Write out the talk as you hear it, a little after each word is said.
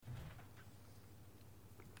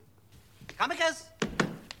Comicus,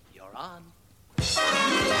 you're on.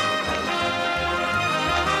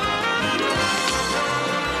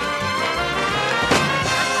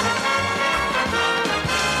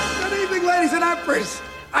 Good evening, ladies and emperors.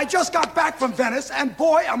 I just got back from Venice, and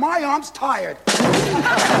boy, are my arms tired. Let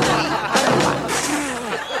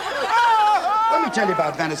me tell you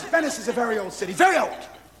about Venice. Venice is a very old city, very old.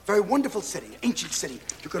 Very wonderful city, ancient city.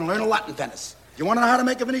 You can learn a lot in Venice. You want to know how to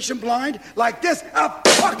make a Venetian blind? Like this?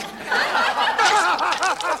 Fuck!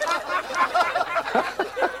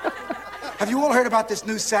 Have you all heard about this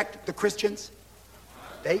new sect, the Christians?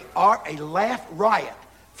 They are a laugh riot.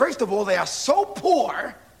 First of all, they are so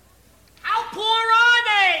poor. How poor are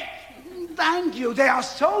they? Thank you. They are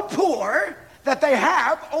so poor that they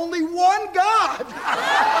have only one God.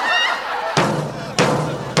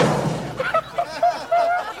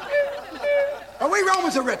 We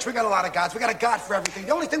Romans are rich. We got a lot of gods. We got a god for everything.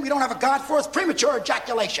 The only thing we don't have a god for is premature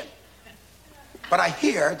ejaculation. But I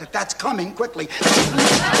hear that that's coming quickly.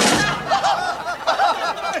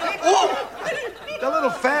 Oh! The little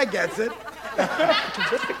fag gets it.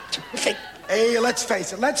 Hey, let's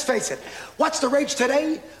face it. What's the rage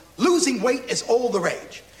today? Losing weight is all the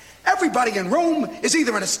rage. Everybody in Rome is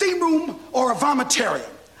either in a steam room or a vomitarium.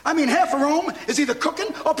 I mean, half of Rome is either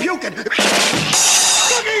cooking or puking. Puking!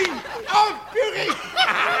 Oh, puking!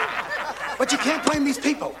 But you can't blame these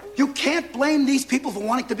people. You can't blame these people for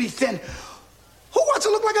wanting to be thin. Who wants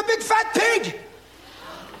to look like a big fat pig?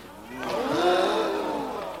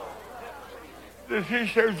 Did he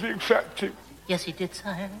say the accepting? Yes, he did,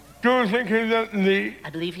 sire. Do you think he meant me? I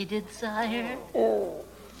believe he did, sire. Oh.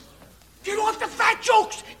 Get off the fat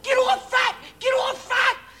jokes! Get off fat! Get off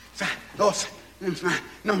fat! Fat. No.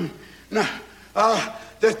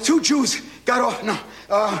 The two Jews got off. No.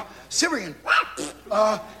 Syrian.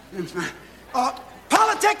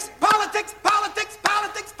 Politics.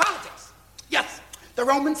 Yes, the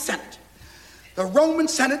Roman Senate. The Roman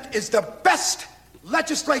Senate is the best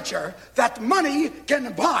legislature that money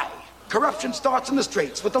can buy. Corruption starts in the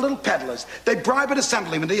streets with the little peddlers. They bribe an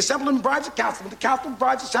assemblyman. The assemblyman bribes a councilman. The councilman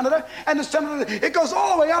bribes a senator. And the senator, it goes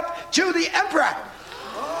all the way up to the emperor.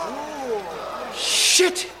 Oh.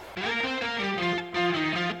 Shit.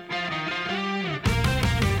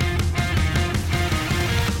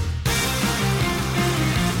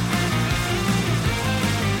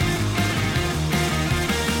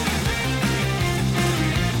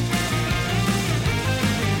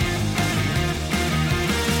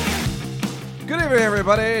 Good evening,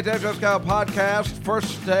 everybody. Dave Juskow podcast,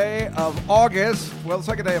 first day of August. Well, the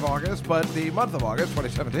second day of August, but the month of August,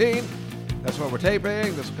 2017. That's when we're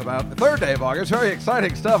taping. This will come out the third day of August. Very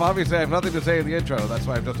exciting stuff. Obviously, I have nothing to say in the intro. That's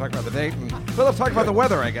why I'm just talking about the date. But let's talk about the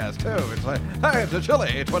weather, I guess, too. It's like, hey, it's a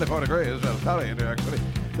chilly 24 degrees. Cloudy in New York City.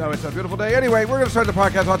 No, it's a beautiful day. Anyway, we're going to start the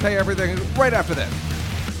podcast. I'll tell you everything right after this.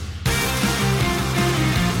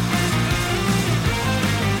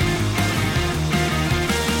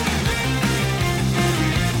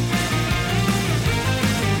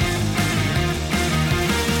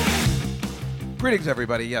 Greetings,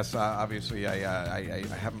 everybody. Yes, obviously, I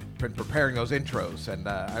haven't been preparing those intros, and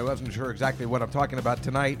I wasn't sure exactly what I'm talking about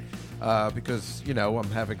tonight because, you know, I'm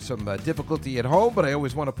having some difficulty at home, but I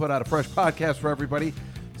always want to put out a fresh podcast for everybody.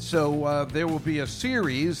 So there will be a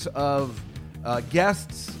series of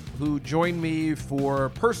guests who join me for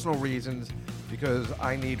personal reasons because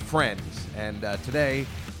I need friends. And today,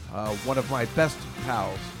 one of my best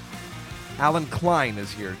pals, Alan Klein, is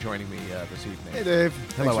here joining me this evening. Hey, Dave.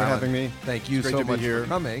 Hello, Thanks for Alan. having me. Thank you so much for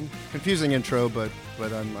coming. Confusing intro, but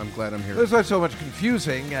I'm glad I'm here. It's not so much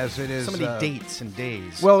confusing as it is... So many dates and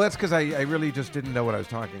days. Well, that's because I really just didn't know what I was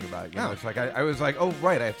talking about. You know, it's like I was like, oh,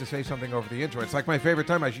 right, I have to say something over the intro. It's like my favorite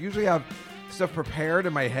time. I usually have stuff prepared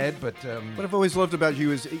in my head, but... What I've always loved about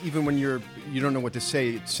you is even when you don't know what to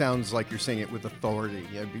say, it sounds like you're saying it with authority.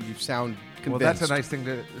 You sound convinced. Well, that's a nice thing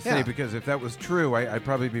to say because if that was true, I'd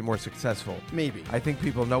probably be more successful. Maybe. I think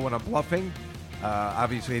people know when I'm bluffing.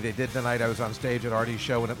 Obviously, they did the night I was on stage at Artie's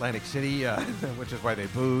show in Atlantic City, which is why they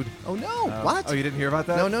booed. Oh, no. What? Oh, you didn't hear about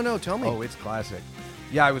that? No. Tell me. Oh, it's classic.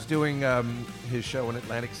 Yeah, I was doing his show in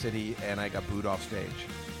Atlantic City, and I got booed off stage.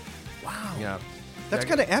 Wow. Yeah. That's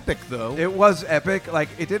kind of epic, though. It was epic. Like,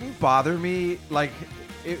 it didn't bother me. Like,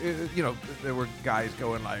 you know, there were guys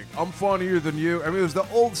going like, I'm funnier than you. I mean, it was the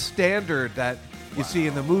old standard that you see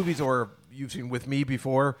in the movies or you've seen with me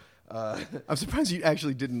before. I'm surprised you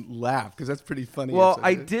actually didn't laugh because that's pretty funny. Well,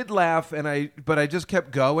 I did laugh, but I just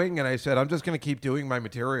kept going, and I said, I'm just going to keep doing my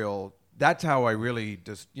material. That's how I really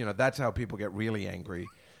just, you know, that's how people get really angry.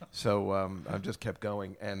 So I just kept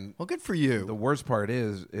going. And well, good for you. The worst part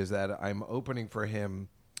is that I'm opening for him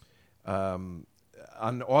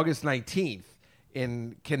on August 19th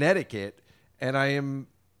in Connecticut, and I am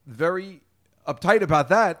very uptight about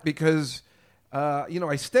that because,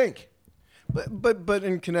 I stink. But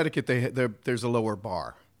in Connecticut, there's a lower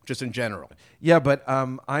bar, just in general. Yeah, but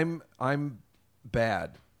I'm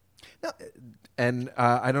bad, and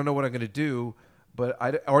I don't know what I'm going to do. But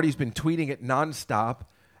Artie's been tweeting it nonstop,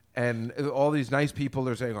 and all these nice people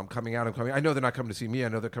are saying, "I'm coming out. I'm coming." I know they're not coming to see me. I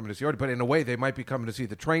know they're coming to see Artie, but in a way, they might be coming to see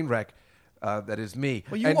the train wreck that is me.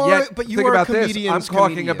 Well, think about this. I'm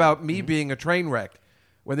talking about me being a train wreck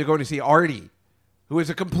when they're going to see Artie, who is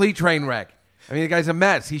a complete train wreck. I mean, the guy's a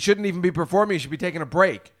mess. He shouldn't even be performing. He should be taking a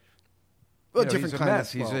break. Well, He's a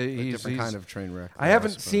mess. He's a different kind of train wreck. I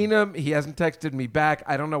haven't seen him. He hasn't texted me back.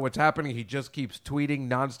 I don't know what's happening. He just keeps tweeting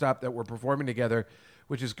nonstop that we're performing together,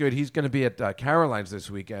 which is good. He's going to be at Caroline's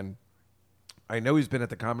this weekend. I know he's been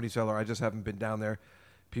at the Comedy Cellar. I just haven't been down there.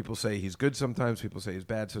 People say he's good sometimes. People say he's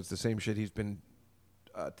bad. So it's the same shit. He's been.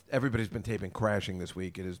 Everybody's been taping Crashing this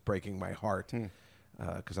week. It is breaking my heart.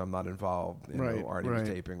 Because I'm not involved. Artie was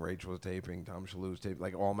taping, Rachel was taping, Tom Shalhoub was taping.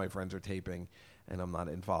 Like, all my friends are taping, and I'm not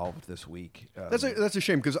involved this week. That's a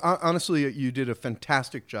shame, because honestly, you did a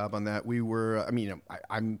fantastic job on that. We were,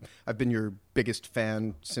 I've been your biggest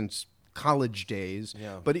fan since college days.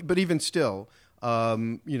 Yeah. But even still,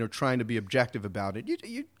 trying to be objective about it,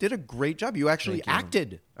 you did a great job. You actually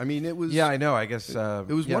acted. I mean, it was. Yeah, I know. I guess it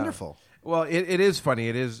was wonderful. Well, it is funny.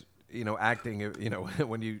 It is, acting.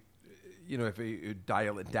 When you. If you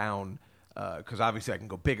dial it down, because obviously I can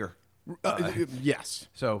go bigger. Yes.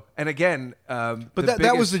 So, and again, but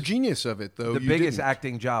that was the genius of it, though. The biggest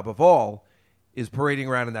acting job of all is parading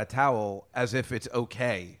around in that towel as if it's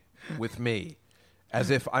okay with me,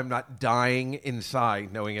 as if I'm not dying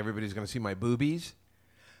inside, knowing everybody's going to see my boobies.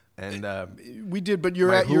 And we did, but you're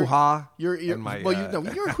my at hoo-ha. There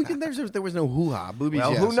was no hoo-ha. Boobies.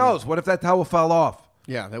 Well, yes, who knows? What if that towel fell off?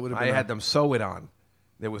 Yeah, that would have been. I had them sew it on.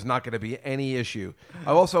 There was not going to be any issue.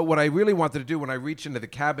 What I really wanted to do when I reached into the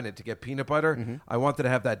cabinet to get peanut butter, I wanted to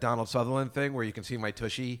have that Donald Sutherland thing where you can see my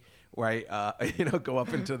tushy, where I go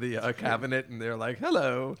up into the cabinet and they're like,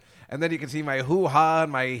 hello. And then you can see my hoo-ha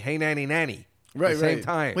and my hey nanny nanny at the same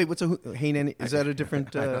time. Wait, what's a hey nanny? Is that a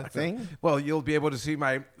different thing? Well, you'll be able to see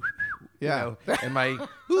my, and my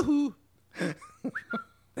hoo-hoo.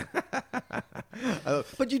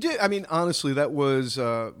 But you did. I mean, honestly, that was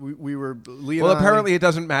we were. Lee well, apparently, it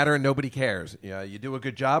doesn't matter, and nobody cares. Yeah, you do a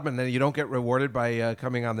good job, and then you don't get rewarded by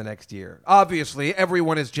coming on the next year. Obviously,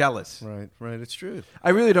 everyone is jealous. Right. It's true.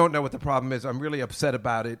 I really don't know what the problem is. I'm really upset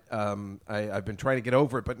about it. I've been trying to get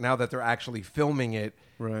over it, but now that they're actually filming it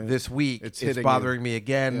this week, it's bothering me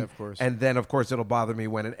again. Yeah, of course. And then, of course, it'll bother me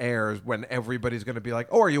when it airs, when everybody's going to be like,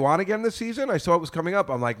 "Oh, are you on again this season? I saw it was coming up."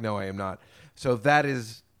 I'm like, "No, I am not." So that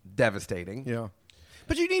is devastating. Yeah.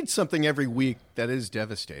 But you need something every week that is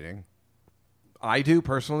devastating. I do,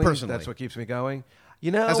 personally. That's what keeps me going.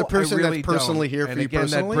 As a person I really that's personally don't. here and for you again,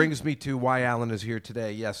 personally? that brings me to why Alan is here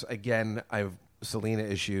today. Yes, again, I have Selena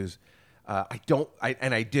issues.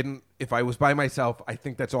 If I was by myself, I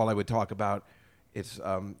think that's all I would talk about. It's,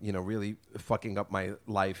 really fucking up my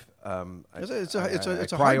life. I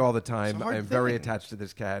cry all the time. I'm very attached to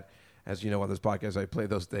this cat. As you know, on this podcast, I play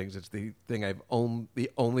those things. It's the thing the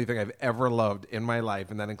only thing I've ever loved in my life,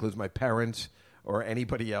 and that includes my parents or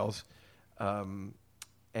anybody else. No,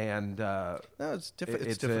 it's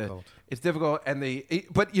difficult. It's difficult,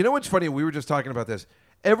 but you know what's funny? We were just talking about this.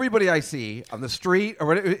 Everybody I see on the street,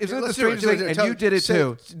 or isn't it the strangest thing? And you did it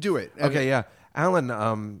too. Do it. Okay, yeah,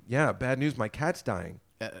 Alan. Bad news. My cat's dying.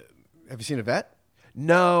 Have you seen a vet?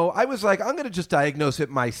 No, I was like, I'm going to just diagnose it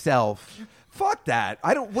myself. Fuck that.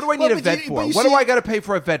 I don't. What do I need a vet for? What do I got to pay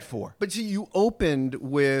for a vet for? But see, you opened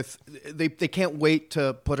with they can't wait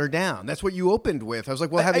to put her down. That's what you opened with. I was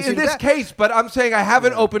like, well, have you seen in this case? But I'm saying I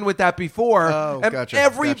haven't opened with that before. Oh, and gotcha.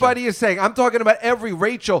 Everybody is saying. I'm talking about every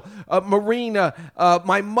Rachel, Marina,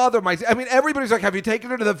 my mother. Everybody's like, have you taken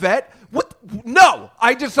her to the vet? What? No.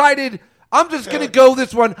 I decided I'm just going to go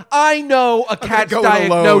this one. I know a cat's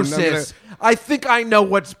diagnosis. I think I know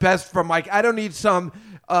what's best for Mike. I don't need some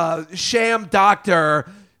sham doctor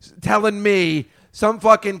telling me some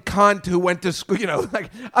fucking cunt who went to school,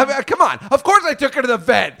 come on. Of course I took her to the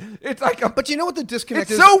vet. It's like, but you know what the disconnect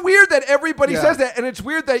is? It's so weird that everybody says that, and it's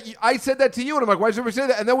weird that I said that to you, and I'm like, why does everybody say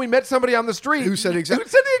that? And then we met somebody on the street who said the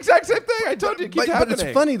exact same thing. I told you it keeps happening. But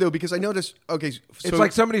it's funny, though, because I noticed, so it's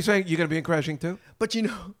like somebody saying, you're going to be in Crashing too? But,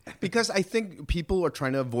 because I think people are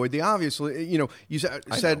trying to avoid the obvious. You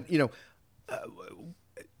said,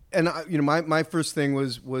 and my first thing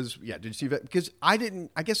was did you see that? Because I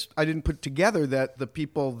guess I didn't put together that the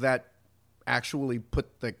people that actually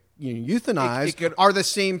put the euthanize It could- are the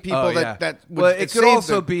same people that would well, it could save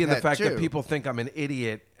also be in the pet, fact too. that people think I'm an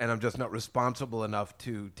idiot and I'm just not responsible enough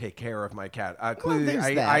to take care of my cat. Clearly,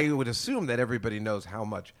 there's that. I would assume that everybody knows how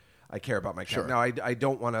much I care about my cat. Sure. Now, I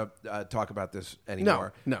don't want to talk about this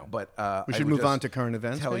anymore. No. But We I should would move just on to current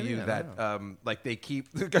events, Tell maybe? you I that don't like I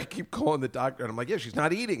keep calling the doctor and I'm like, yeah, she's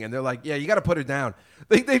not eating, and they're like, yeah, you got to put her down.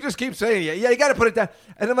 They just keep saying, yeah, you got to put it down,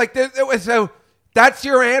 and I'm like, so. That's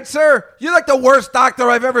your answer? You're like the worst doctor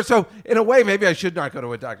I've ever. So, in a way, maybe I should not go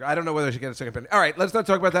to a doctor. I don't know whether I should get a second opinion. All right, let's not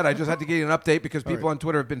talk about that. I just had to give you an update because people on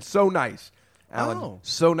Twitter have been so nice. Alan,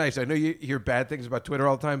 so nice. I know you hear bad things about Twitter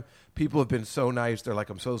all the time. People have been so nice. They're like,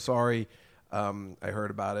 I'm so sorry. I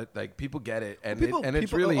heard about it. Like, people get it. And,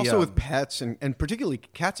 it's really... Also with pets, and particularly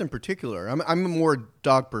cats in particular. I'm a more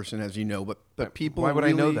dog person, as you know, but people Why would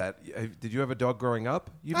really, I know that? Did you have a dog growing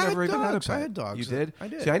up? You've I never had even dogs. had a pet. I had dogs. You did? I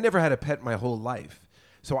did. See, I never had a pet my whole life.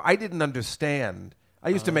 So I didn't understand. I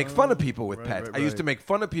used to make fun of people with pets. I used to make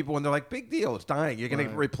fun of people when they're like, big deal, it's dying. You're going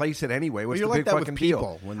to replace it anyway. What's you're the like big that with fucking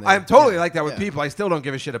people deal? when they- I'm totally yeah, like that with yeah. people. I still don't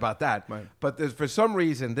give a shit about that. Right. But for some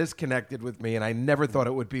reason, this connected with me, and I never thought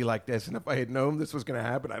it would be like this. And if I had known this was going to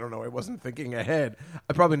happen, I don't know, I wasn't thinking ahead,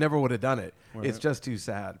 I probably never would have done it. Right. It's just too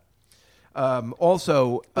sad.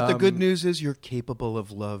 Also... But the good news is you're capable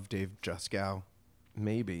of love, Dave Juskow.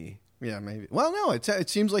 Maybe. Yeah, maybe. Well, no, it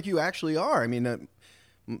seems like you actually are. I mean,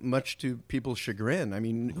 much to people's chagrin. I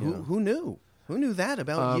mean, who knew? Who knew that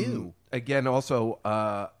about you? Again, also,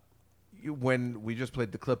 when we just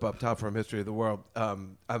played the clip up top from History of the World,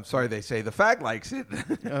 I'm sorry they say the fag likes it.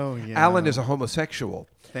 Oh, yeah. Alan is a homosexual.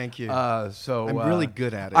 Thank you. So I'm really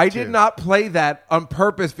good at it, I too. did not play that on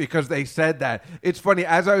purpose because they said that. It's funny.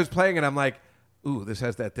 As I was playing it, I'm like, ooh, this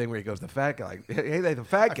has that thing where he goes, the fag guy. Hey, the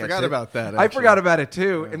fag gets forgot it. about that, I actually. forgot about it,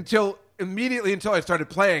 too, until I started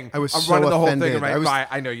playing. I was I'm so running the whole offended. thing. In my,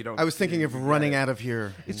 I know you don't. I was thinking of running out of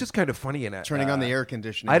here. It's just kind of funny in it. Turning on the air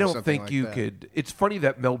conditioning. I or don't something think like you that. could. It's funny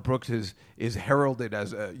that Mel Brooks is heralded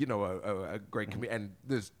as a great comedian, and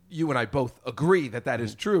there's you and I both agree that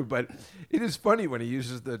is true. But it is funny when he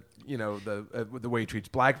uses the way he treats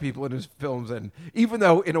black people in his films, and even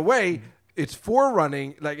though in a way it's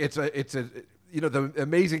forerunning, like it's a the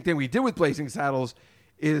amazing thing we did with Blazing Saddles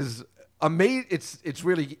is amazing. It's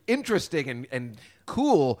really interesting and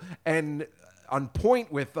cool and on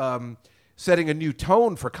point with setting a new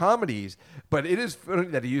tone for comedies. But it is funny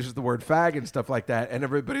that he uses the word fag and stuff like that, and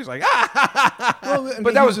everybody's like, ah! Well,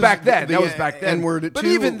 But that was back then. That was back then. N-word, but too.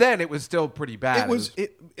 even then, it was still pretty bad.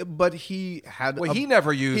 But he had. Well, he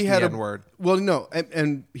never used the N-word. Well, no,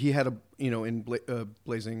 and he had in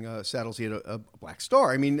Blazing Saddles, he had a black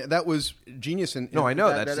star. I mean, that was genius. No, I know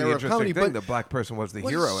that that's the era of interesting comedy, thing. but The black person was the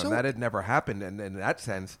was hero, so- and that had never happened. And in that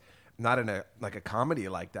sense, not in a comedy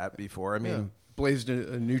like that before. I mean, blazed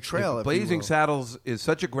a new trail. if you Blazing will. Saddles is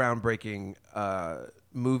such a groundbreaking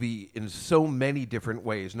movie in so many different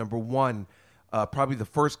ways. Number one, probably the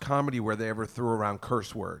first comedy where they ever threw around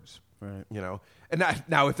curse words. Right. And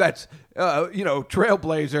now if that's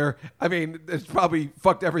Trailblazer, I mean, it's probably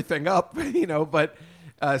fucked everything up. But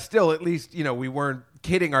still, at least we weren't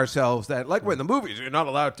kidding ourselves that like when the movies you're not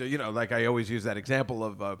allowed to. Like I always use that example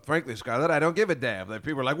of frankly, Scarlett, I don't give a damn. That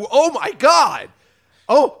people are like, well, oh my god.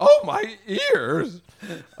 Oh, my ears.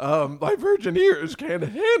 My virgin ears can't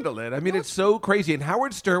handle it. I mean, it's so crazy. And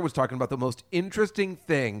Howard Stern was talking about the most interesting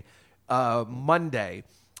thing Monday,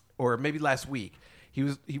 or maybe last week.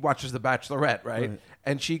 He watches The Bachelorette, right?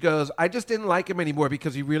 And she goes, I just didn't like him anymore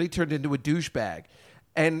because he really turned into a douchebag.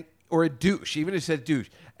 Or a douche. Even he said douche.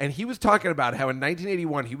 And he was talking about how in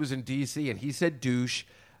 1981 he was in D.C. and he said douche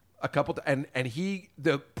a couple and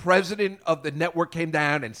the president of the network came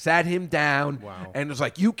down and sat him down and was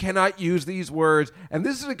like, you cannot use these words. And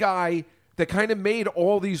this is a guy that kind of made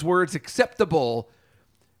all these words acceptable,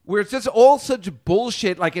 where it's just all such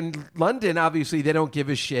bullshit. Like in London, obviously they don't give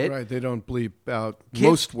a shit. Right, they don't bleep out Kids-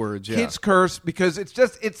 most words. Yeah. Kids curse because it's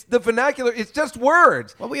the vernacular. It's just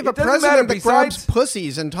words. Well, we have It a doesn't matter president that besides- grabs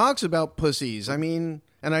pussies and talks about pussies. I mean,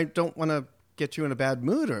 and I don't want to get you in a bad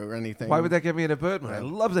mood or anything. Why would that get me in a bad mood? I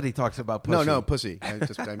love that he talks about pussy. No, pussy. I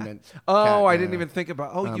meant. Oh, cat, I yeah. didn't even think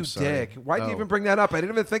about. Oh, I'm you sorry. dick! Why'd you Oh. even bring that up? I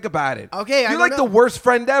didn't even think about it. Okay, I you're don't like know. the worst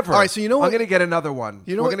friend ever. All right, so you know what? I'm going to get another one.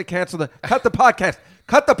 You know We're what? going to cancel cut the podcast.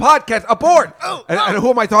 Cut the podcast. Abort. And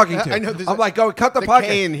who am I talking to? I know, there's I'm like, go cut the the podcast.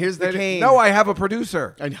 cane. Here's the cane. No, I have a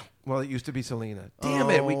producer. I know. Well, it used to be Selena.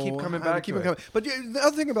 Damn it! We keep coming back to it. But the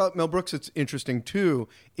other thing about Mel Brooks that's interesting too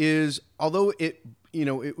is although it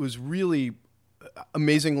was really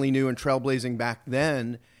amazingly new and trailblazing back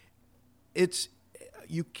then, it's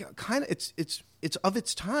you kind of it's of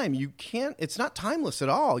its time. You can't. It's not timeless at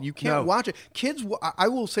all. You can't watch it. Kids, I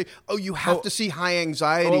will say, you have to see High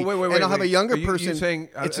Anxiety. Wait, I'll have a younger person. You saying,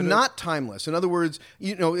 it's not timeless. In other words,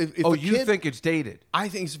 if a you kid, think it's dated? I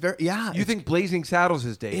think it's very You think Blazing Saddles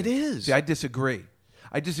is dated? It is. See, I disagree.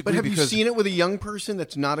 But have you seen it with a young person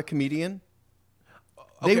that's not a comedian?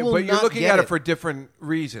 Okay, They will but you're not looking get at it it for different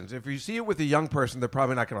reasons. If you see it with a young person, they're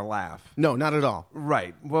probably not going to laugh. No, not at all.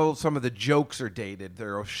 Right. Well, some of the jokes are dated.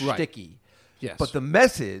 They're shticky. Yes. But the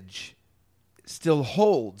message still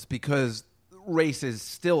holds because race is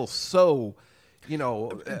still so,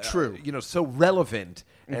 true. So relevant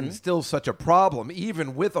and still such a problem,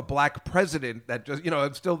 even with a black president that just,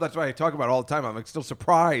 still, that's why I talk about it all the time. I'm like still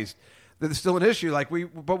surprised that it's still an issue.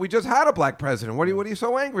 But we just had a black president. What are you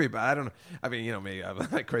so angry about? I don't know. I mean, maybe I'm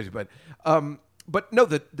like crazy, but no,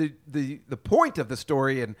 the point of the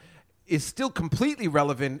story is still completely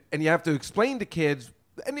relevant, and you have to explain to kids,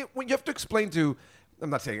 and you have to explain to. I'm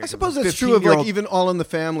not saying. I suppose that's true of even All in the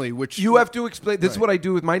Family, which you have to explain. This is what I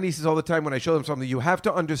do with my nieces all the time when I show them something. You have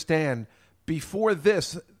to understand. Before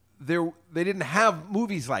this, they didn't have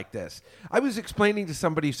movies like this. I was explaining to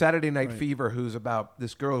somebody Saturday Night Fever, who's about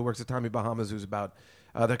this girl who works at Tommy Bahama's, who's about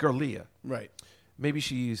that girl Leah. Right. Maybe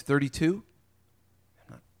she's 32.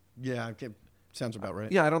 Yeah, sounds about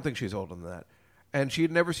right. Yeah, I don't think she's older than that. And she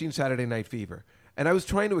had never seen Saturday Night Fever. And I was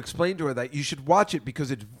trying to explain to her that you should watch it because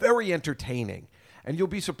it's very entertaining. And you'll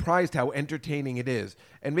be surprised how entertaining it is.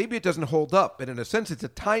 And maybe it doesn't hold up, but in a sense, it's a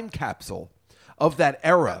time capsule of that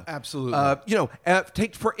era. Absolutely.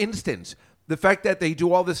 Take, for instance, the fact that they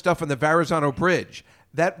do all this stuff on the Verrazano Bridge.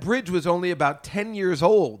 That bridge was only about 10 years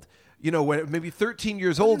old, maybe 13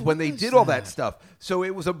 years old when they did all that stuff. So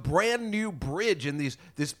it was a brand new bridge in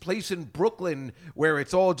this place in Brooklyn where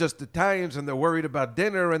it's all just Italians and they're worried about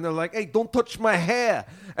dinner and they're like, hey, don't touch my hair.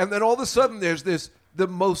 And then all of a sudden there's the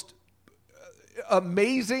most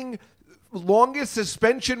amazing, longest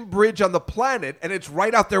suspension bridge on the planet, and it's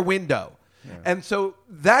right out their window. Yeah. And so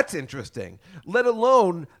that's interesting, let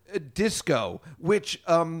alone disco, which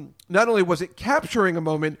not only was it capturing a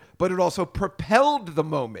moment, but it also propelled the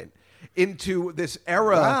moment into this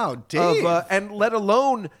era. Wow, Dave. And let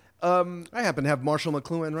alone... I happen to have Marshall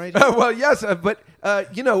McLuhan right here. Well, yes, but,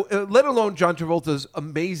 let alone John Travolta's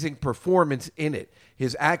amazing performance in it,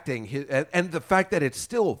 his acting, and the fact that it's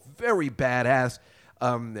still very badass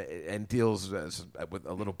and deals with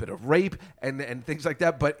a little bit of rape and things like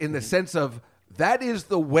that, but in the sense of that is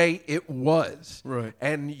the way it was. Right.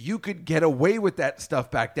 And you could get away with that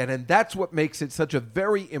stuff back then, and that's what makes it such a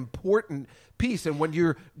very important piece. And when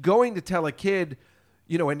you're going to tell a kid...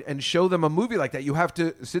 and show them a movie like that, you have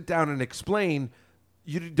to sit down and explain.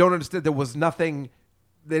 You don't understand. There was nothing.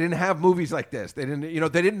 They didn't have movies like this. They didn't.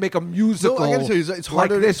 They didn't make a musical I gotta tell you, it's like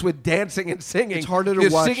harder this with dancing and singing. It's harder to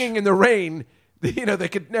watch. Singing in the rain. They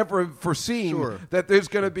could never have foreseen that there's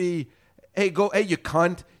going to be. Hey, you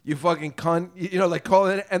cunt, you fucking cunt. Like call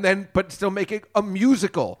it, and then but still make it a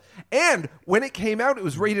musical. And when it came out, it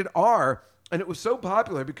was rated R, and it was so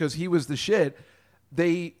popular because he was the shit.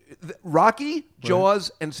 Rocky,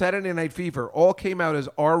 Jaws, and Saturday Night Fever all came out as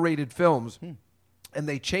R-rated films, and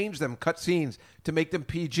they changed them, cut scenes, to make them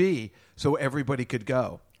PG so everybody could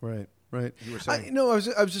go. Right. You were saying? I was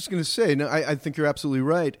just going to say. No, I think you're absolutely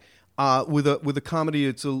right. With a comedy,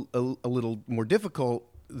 it's a little more difficult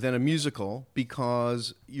than a musical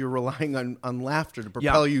because you're relying on laughter to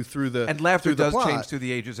propel you through the and laughter does plot. change through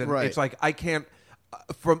the ages, and it's like I can't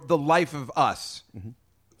from the life of us. Mm-hmm.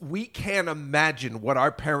 We can't imagine what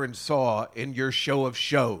our parents saw in your show of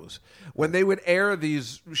shows when they would air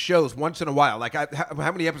these shows once in a while. Like,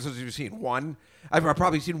 how many episodes have you seen? One? I've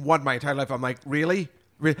probably seen one my entire life. I'm like, really?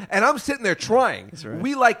 And I'm sitting there trying. That's right.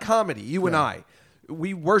 We like comedy, you and I.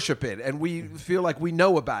 We worship it, and we feel like we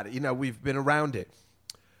know about it. We've been around it.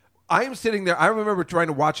 I am sitting there. I remember trying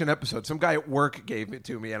to watch an episode. Some guy at work gave it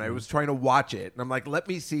to me, and I was trying to watch it. And I'm like, let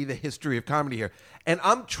me see the history of comedy here. And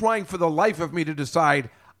I'm trying for the life of me to decide,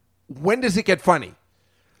 when does it get funny?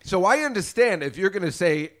 So I understand if you're going to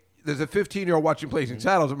say there's a 15-year-old watching Blazing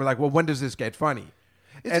Saddles, and we're like, well, when does this get funny?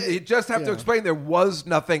 And you just have to explain there was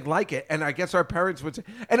nothing like it. And I guess our parents would say,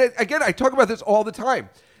 and again, I talk about this all the time.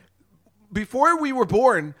 Before we were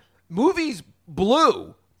born, movies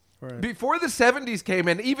blew. Right. Before the 70s came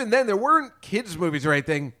in, even then, there weren't kids' movies or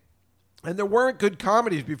anything, and there weren't good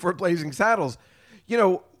comedies before Blazing Saddles.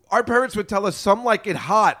 Our parents would tell us Some Like It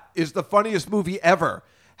Hot is the funniest movie ever.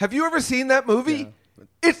 Have you ever seen that movie? Yeah.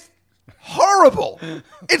 It's horrible.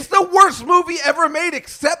 It's the worst movie ever made,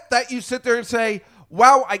 except that you sit there and say,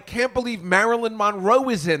 wow, I can't believe Marilyn Monroe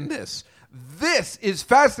is in this. This is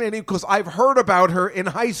fascinating because I've heard about her in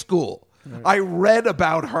high school. I read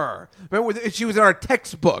about her. Remember, she was in our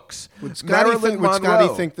textbooks. Would Scotty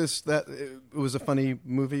Monroe. think that it was a funny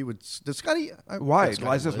movie? Does Scotty? Why?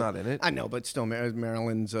 Liza's not in it. I know, but still,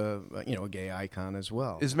 Marilyn's a gay icon as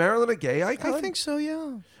well. Is Marilyn a gay icon? I think so.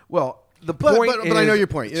 Yeah. Well, the point is, but I know your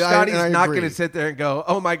point. Scotty's I not agree. going to sit there and go,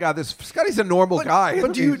 "Oh my God, Scotty's a normal guy."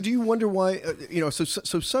 But do you wonder why?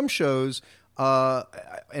 So some shows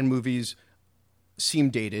and movies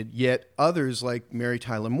seem dated, yet others like the Mary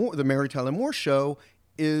Tyler Moore Show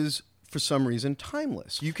is for some reason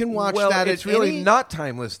timeless. You can watch that. It's really not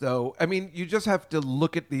timeless, though. I mean, you just have to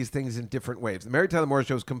look at these things in different ways. The Mary Tyler Moore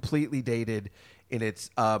Show is completely dated in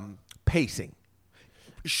its pacing.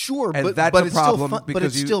 Sure, and but that's but a it's problem still because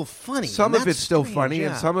it's still funny. Some of it's still strange, funny, yeah.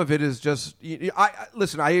 and some of it is just.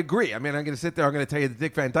 Listen. I agree. I mean, I'm going to sit there. I'm going to tell you the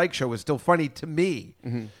Dick Van Dyke Show is still funny to me.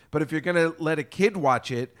 Mm-hmm. But if you're going to let a kid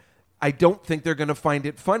watch it, I don't think they're going to find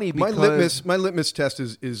it funny. Because my litmus test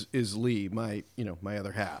is Lee, my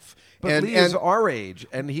other half. But Lee is our age,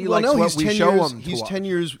 and he likes what we show him. He's 10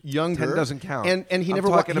 years younger. 10 doesn't count. And he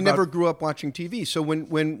never grew up watching TV. So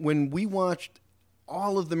when we watched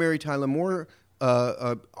all of the Mary Tyler Moore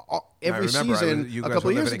every season you a guys couple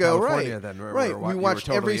were of years living in ago, California right? then, Right. We watched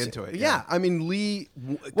you were totally every into it. Yeah, I mean Lee.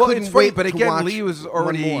 Well, couldn't it's funny, wait but to again, watch Lee was one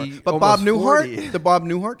already more. But almost Bob Newhart, 40. the Bob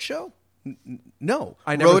Newhart Show. No,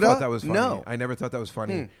 I never Rhoda, thought that was funny. No, I never thought that was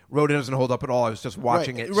funny. Rhoda doesn't hold up at all. I was just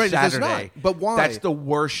watching it Right, it does Saturday. not. But why? That's the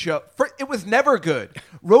worst show. It was never good.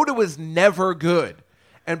 Rhoda was never good.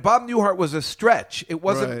 And Bob Newhart was a stretch. It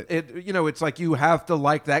wasn't. Right. It's like you have to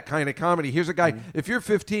like that kind of comedy. Here's a guy. If you're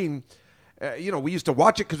 15, we used to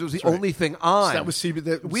watch it because it was the only thing on. So that was we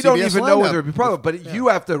don't CBS even know whether lineup. it'd be problem. But you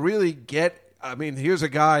have to really get. I mean, here's a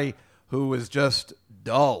guy who is just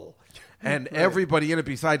dull. And everybody in it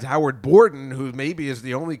besides Howard Borden, who maybe is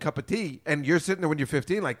the only cup of tea, and you're sitting there when you're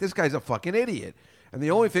 15 like, this guy's a fucking idiot. And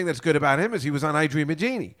the only thing that's good about him is he was on I Dream of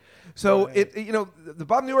Jeannie. So, the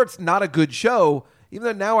Bob Newart's not a good show, even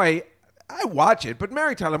though now I watch it. But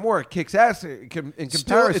Mary Tyler Moore kicks ass in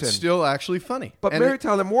comparison. It's still actually funny. But Mary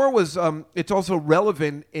Tyler Moore was, it's also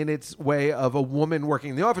relevant in its way of a woman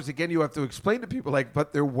working in the office. Again, you have to explain to people,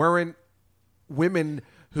 but there weren't women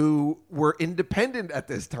who were independent at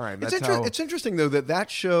this time. It's interesting, though, that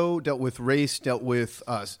show dealt with race, dealt with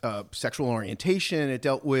sexual orientation. It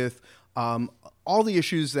dealt with all the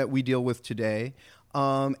issues that we deal with today,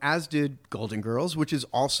 as did Golden Girls, which is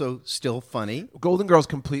also still funny. Golden Girls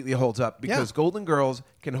completely holds up because Golden Girls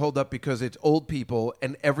can hold up because it's old people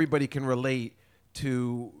and everybody can relate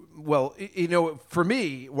to... Well, for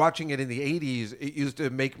me, watching it in the 80s, it used to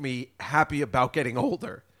make me happy about getting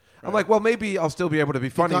older. Right. I'm like, well, maybe I'll still be able to be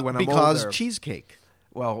funny when I'm older. Because cheesecake.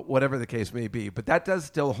 Well, whatever the case may be. But that does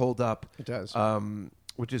still hold up. It does.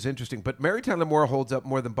 Which is interesting. But Mary Tyler Moore holds up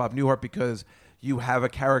more than Bob Newhart because you have a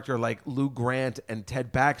character like Lou Grant and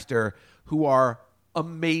Ted Baxter who are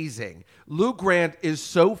amazing. Lou Grant is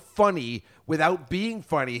so funny without being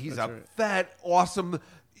funny. He's fat, awesome...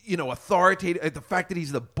 authoritative. The fact that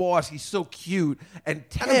he's the boss, he's so cute. And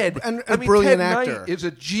Ted, and a brilliant Ted actor, Knight is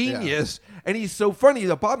a genius, and he's so funny.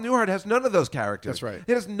 Bob Newhart has none of those characters. That's right.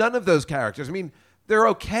 He has none of those characters. I mean, they're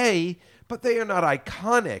okay, but they are not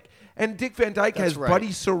iconic. And Dick Van Dyke has Buddy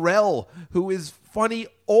Sorrell, who is funny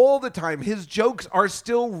all the time. His jokes are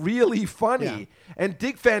still really funny. Yeah. And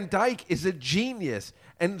Dick Van Dyke is a genius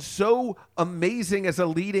and so amazing as a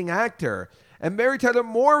leading actor. And Mary Tyler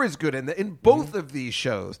Moore is good in both of these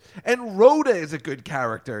shows. And Rhoda is a good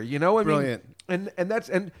character, Brilliant.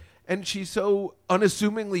 And she's so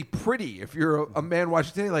unassumingly pretty. If you're a man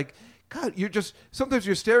watching today, like, God, sometimes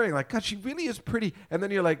you're staring like, God, she really is pretty. And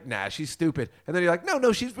then you're like, nah, she's stupid. And then you're like,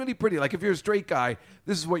 no, she's really pretty. Like, if you're a straight guy,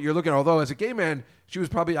 this is what you're looking at. Although as a gay man, she was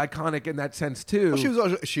probably iconic in that sense too.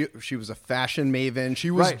 Well, she was a fashion maven.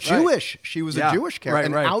 She was Jewish. She was a Jewish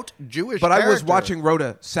character, an out Jewish character. But I was character. watching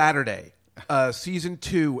Rhoda Saturday. Season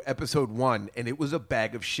 2, episode 1, and it was a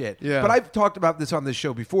bag of shit. Yeah. But I've talked about this on this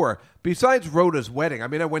show before. Besides Rhoda's wedding, I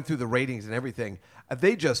mean, I went through the ratings and everything.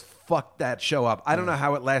 They just fucked that show up. I don't know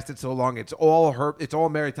how it lasted so long. It's all her. It's all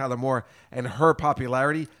Mary Tyler Moore and her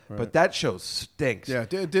popularity. Right. But that show stinks. Yeah, it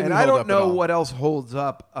didn't. And I don't know what else holds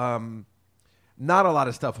up. Not a lot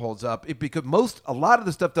of stuff holds up because a lot of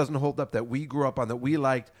the stuff doesn't hold up that we grew up on that we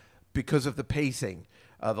liked because of the pacing.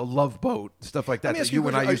 The Love Boat, stuff like that, that you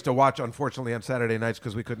and I used to watch, unfortunately, on Saturday nights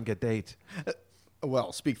because we couldn't get dates.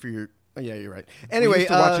 Well, speak for your... Yeah, you're right. Anyway, we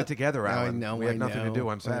used to watch it together, Alan. I know. We had nothing to do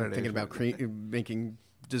on Saturdays. Thinking about making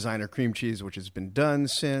designer cream cheese, which has been done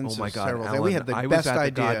since. Oh, my God, Alan, we had the I best was at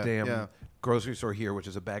idea. the goddamn grocery store here, which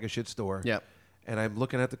is a bag of shit store. Yeah. And I'm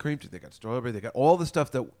looking at the cream cheese. They got strawberry. They got all the stuff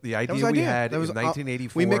that the That was idea we idea. had That was, in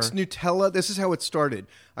 1984. We mixed Nutella. This is how it started.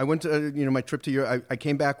 I went to my trip to Europe. I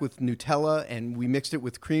came back with Nutella, and we mixed it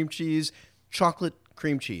with cream cheese, chocolate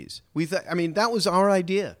cream cheese. That was our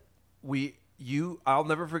idea. I'll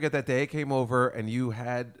never forget that day I came over, and you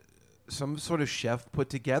had some sort of chef put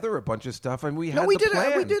together a bunch of stuff, and we had the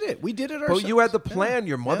plan. We did it. We did it ourselves. But you had the plan. Yeah.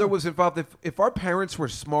 Your mother was involved. If our parents were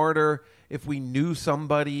smarter, if we knew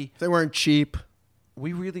somebody, If they weren't cheap.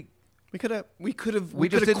 we really. We could have. We just could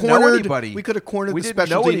have didn't know cornered anybody. We could have cornered We the didn't know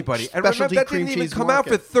specialty. anybody. And remember, Specialty that cream didn't even cheese come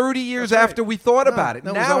market. out for 30 years That's right. after we thought No, about it.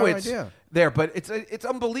 that was Now our it's idea. there, but it's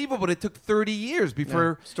unbelievable. It took 30 years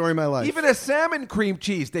before. Yeah. Story of my life. Even a salmon cream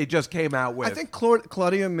cheese they just came out with. I think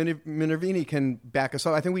Claudia Minervini can back us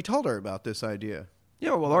up. I think we told her about this idea.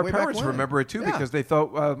 Yeah, well, our Way back parents when. remember it too Yeah. because they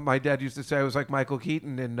thought my dad used to say I was like Michael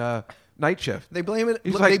Keaton in Night Shift. They blame it.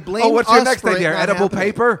 He's they like, blame oh, what's your us next for it idea? not Edible happening."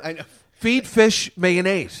 paper? I know. Feed fish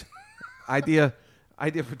mayonnaise. idea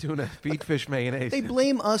for tuna. Feed fish mayonnaise. They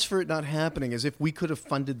blame us for it not happening, as if we could have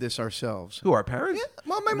funded this ourselves. Who, our parents? Yeah,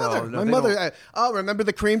 well, my No, mother. no, my they mother. Remember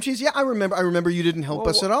the cream cheese? Yeah, I remember. I remember you didn't help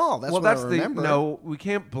us at all. That's what I remember. No, we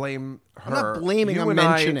can't blame her. I'm not blaming, You I'm and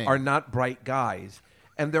mentioning. I are not bright guys.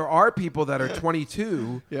 And there are people that are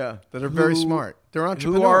 22 Yeah, that are very smart. They're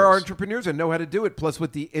entrepreneurs. who are entrepreneurs and know how to do it. Plus,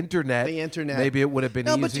 with the internet, maybe it would have been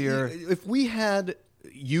easier. But if we had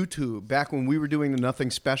YouTube back when we were doing the Nothing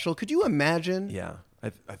Special, could you imagine? Yeah.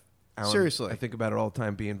 Alan, Seriously. I think about it all the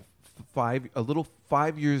time. Being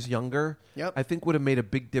 5 years younger, Yep. I think would have made a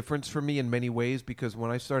big difference for me in many ways because when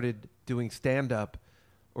I started doing stand-up,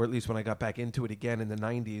 or at least when I got back into it again in the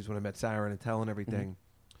 90s when I met Sarah and Attell and everything,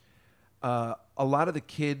 a lot of the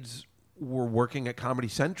kids were working at Comedy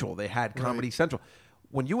Central. They had Comedy Central.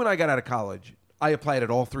 When you and I got out of college, I applied at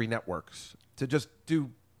all three networks to just do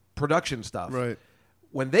production stuff. Right.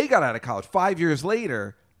 When they got out of college, 5 years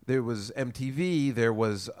later, there was MTV. There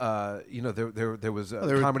was, there was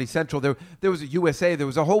Comedy Central. There was a USA. There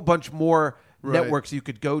was a whole bunch more networks you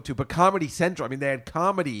could go to. But Comedy Central, I mean, they had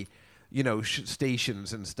comedy,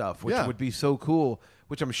 stations and stuff, which would be so cool.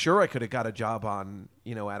 Which I'm sure I could have got a job on,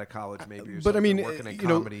 out of college maybe. Or But I something, mean, working in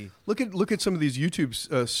comedy. look at some of these YouTube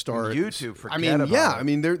stars. YouTube, forget I mean, about yeah. it. I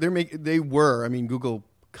mean, they were. I mean, Google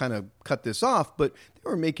kind of cut this off, but they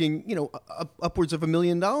were making upwards of $1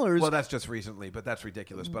 million. Well, that's just recently, but that's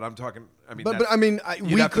ridiculous. But I'm talking. I mean, but I mean,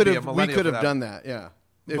 you'd we have to could be a have millennial for that. done that. Yeah,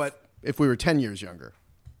 But- if we were 10 years younger.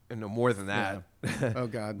 And no more than that. Oh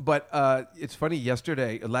God. But it's funny.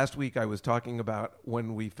 Last week, I was talking about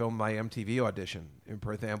when we filmed my MTV audition in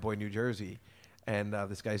Perth Amboy, New Jersey, and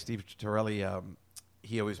this guy Steve Torelli,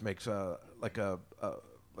 he always makes kind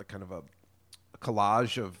of a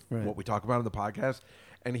collage of what we talk about on the podcast.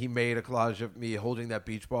 And he made a collage of me holding that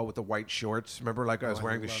beach ball with the white shorts. Remember, I was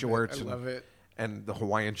wearing the shorts. I love it. And the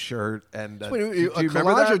Hawaiian shirt. And Wait, do you a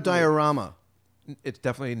remember collage that? or diorama? It's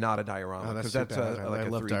definitely not a diorama Oh, that's because too that's bad. like I a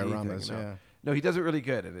love 3D dioramas, thing. yeah. No, he does it really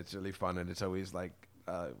good, and it's really fun, and it's always like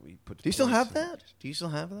we put. Do you still have points that? Do you still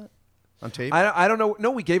have that on tape? I don't know.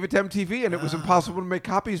 No, we gave it to MTV, and it was impossible to make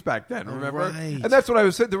copies back then. Remember? Right. And that's what I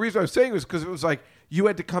was saying. The reason I was saying was because it was like you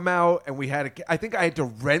had to come out, and we had. I think I had to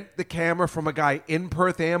rent the camera from a guy in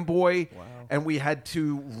Perth Amboy, and we had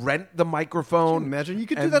to rent the microphone. Imagine you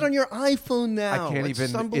could do and that on your iPhone now. I can't It's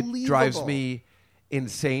even. Unbelievable. It drives me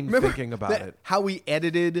insane Remember thinking about that- it. How we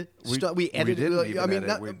edited. We edited. didn't even I mean,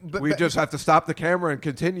 edit. not, we just have to stop the camera and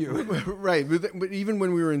continue. right. But even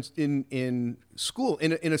when we were in school,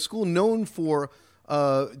 in a school known for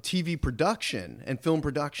TV production and film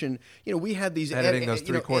production, we had these Editing those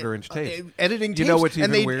 3/4 inch tapes. Editing. You know tapes, what's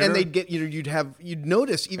even and weirder? And they'd get you'd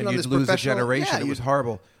notice even and on you'd this lose a professional generation. Yeah, it was you'd-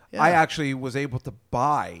 horrible. Yeah. I actually was able to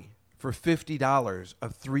buy for $50 a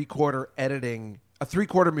 3/4 editing, a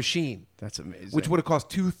 3/4 machine. That's amazing. Which would have cost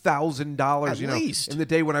 $2,000. At least. In the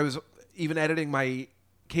day when I was even editing my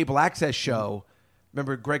cable access show.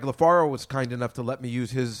 Remember, Greg LaFaro was kind enough to let me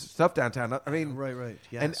use his stuff downtown. I mean, right.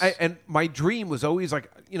 And Yes. and my dream was always like,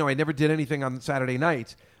 I never did anything on Saturday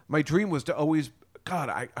nights. My dream was to always, God,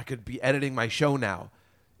 I could be editing my show now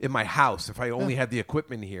in my house if I only had the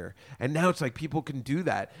equipment here. And now it's like people can do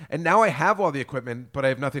that. And now I have all the equipment, but I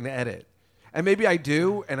have nothing to edit. And maybe I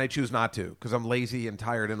do, and I choose not to because I'm lazy and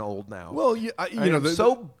tired and old now. Well, I'm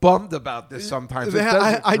so bummed about this sometimes. It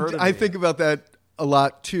doesn't occur to I me. think about that a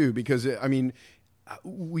lot too because I mean,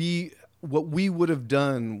 what we would have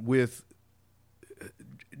done with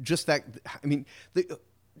just that. I mean,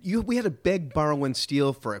 we had to beg, borrow, and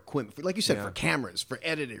steal for equipment, like you said, Yeah. for cameras, for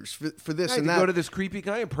editors, for this I had and to that. go to this creepy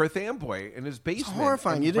guy in Perth Amboy in his basement.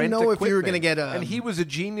 horrifying. and You didn't rent know if you were equipment. gonna get a- And he was a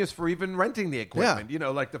genius for even renting the equipment. Yeah. You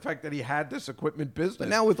know, like the fact that he had this equipment business. But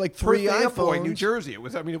now with, like, 3 Perth Amboy, New iPhones. Jersey. It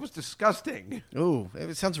was disgusting. Oh,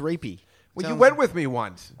 it sounds rapey. Well, you Sounds- went with me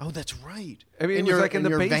once. Oh, that's right. I mean, it was like in the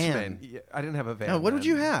your basement. van. Yeah, I didn't have a van. Oh, what then. did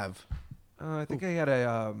you have? I think I had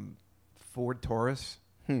a Ford Taurus.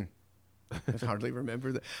 I hardly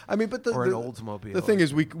remember that. I mean, but Or an Oldsmobile. The thing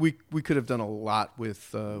is, we could have done a lot with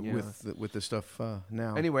this stuff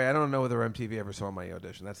now. Anyway, I don't know whether MTV ever saw my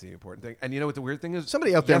audition. That's the important thing. And you know what the weird thing is?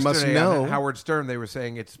 Somebody out there must Yesterday on know. Howard Stern, they were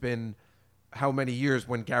saying it's been how many years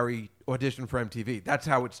when Gary auditioned for MTV. That's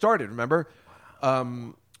how it started, remember?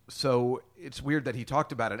 So it's weird that he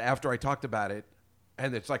talked about it after I talked about it,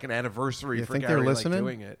 and it's like an anniversary You for think Gary they're like, listening?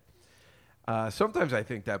 doing it. Sometimes I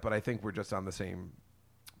think that, but I think we're just on the same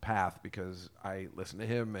path because I listen to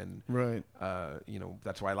him, and Right.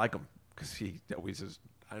 that's why I like him because he always is.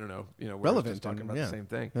 I don't know, we're Relevant just talking and- about yeah. the same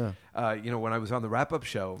thing. Yeah. When I was on the wrap-up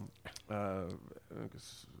show, I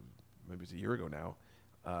guess maybe it's a year ago now,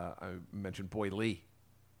 I mentioned Boy Lee.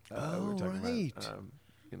 We were Oh, talking right. about,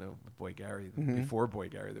 Boy Gary. Before Boy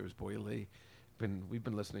Gary, there was Boy Lee. We've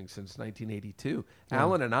been listening since 1982.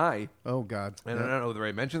 Alan and I. Oh God. And I don't know whether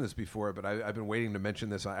I mentioned this before, but I've been waiting to mention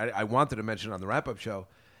this. I wanted to mention it on the wrap-up show.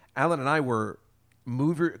 Alan and I were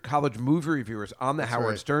college movie reviewers on the Howard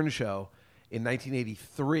right. Stern show in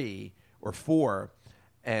 1983 or 4,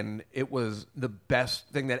 and it was the best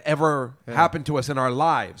thing that ever happened to us in our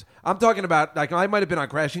lives. I'm talking about, like, I might have been on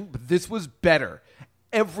Crashing, but this was better.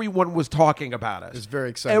 Everyone was talking about us. It's very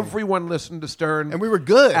exciting. Everyone listened to Stern, And we were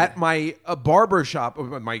good. at my barber shop,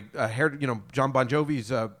 my hair. John Bon Jovi's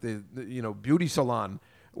the beauty salon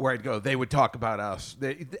where I'd go. They would talk about us.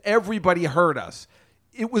 Everybody heard us.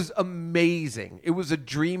 It was amazing. It was a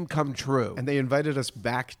dream come true. And they invited us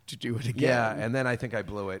back to do it again. Yeah, and then I think I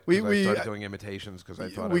blew it. We- 'Cause I we- started doing imitations because I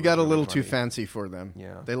thought we I got was a little really too funny. fancy for them.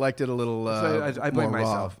 Yeah. They liked it a little. So I blame more raw.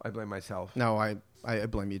 myself. I blame myself. No, I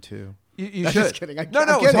blame you too. You I'm should. just kidding. No, I'm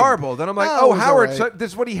it was kidding. horrible. Then I'm like, No, it was Howard, all right. so,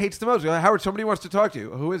 this is what he hates the most. Howard, somebody wants to talk to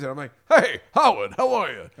you. Who is it? I'm like, hey, Howard, how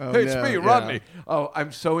are you? Oh, hey, it's yeah, me, yeah. Rodney. Oh,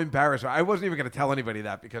 I'm so embarrassed. I wasn't even going to tell anybody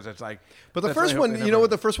that because it's like. But the that's why I first hope one, they you never- know what?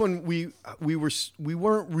 The first one, we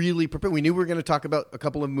weren't really prepared. We knew we were going to talk about a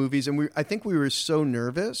couple of movies, and I think we were so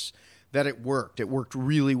nervous that it worked. It worked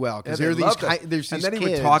really well Yeah, because they there are these loved us. there's these and then he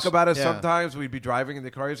kids. would talk about us Yeah. sometimes. We'd be driving in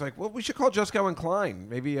the car. He's like, well, we should call Juskow and Klein.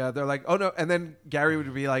 Maybe they're like, oh, no. And then Gary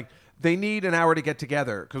would be like, they need an hour to get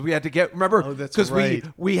together because we had to remember? Oh, that's Because right.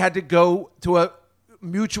 we had to go to a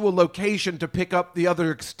mutual location to pick up the other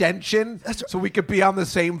extension so we could be on the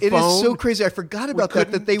same phone. It is so crazy. I forgot about that.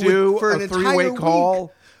 couldn't That they do would for a an three-way entire call.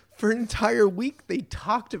 week. For an entire week, they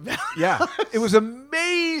talked about. Yeah, it was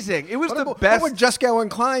amazing. It was the What best. would Juskow and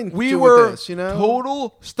Klein We do were with this? You know,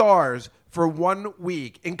 total stars for 1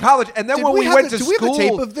 week in college, and then Did when we have went the, to do we school, have a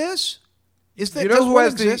tape of this? Is that you know does who one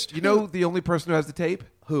has exist? the? You know the only person who has the tape?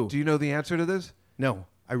 Who? Do you know the answer to this? No,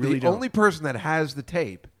 I really the don't. only person that has the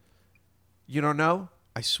tape. You don't know?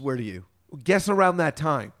 I swear to you, Guess around that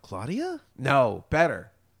time. Claudia. No,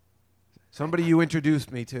 better. Somebody you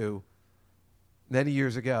introduced me to many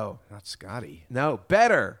years ago. Not Scotty. No,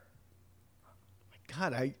 better.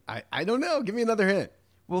 God, I don't know. Give me another hint.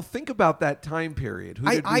 Well, think about that time period. Who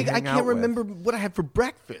did we I hang out can't with? remember what I had for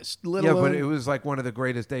breakfast. Let Yeah, alone but it was like one of the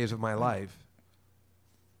greatest days of my life.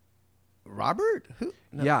 Robert. Who?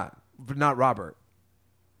 No. Yeah, but not Robert.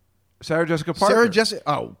 Sarah Jessica Parker. Sarah Jessica.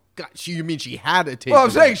 Oh God, you mean she had a tape? Well, I'm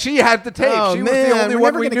of saying it. she had the tape. Oh, she man, was the only we're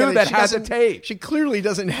one never we gonna get knew it. that She had the doesn't- tape. She clearly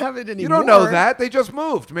doesn't have it anymore. You don't know that. They just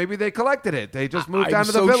moved. Maybe they collected it. They just moved down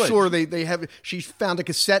to the I'm village. so sure they have. She found a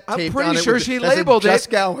cassette I'm tape. pretty on it sure with she that said labeled it.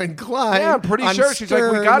 Juskow and Klein. Yeah, I'm pretty on sure. She's like, we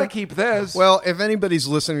Stern. got to keep this. Well, if anybody's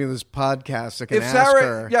listening to this podcast, I can if ask Sarah,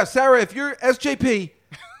 her. yeah, Sarah, if you're SJP,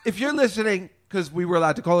 if you're listening, because we were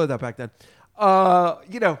allowed to call her that back then,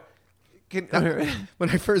 you know, can, When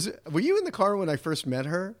I first, were you in the car when I first met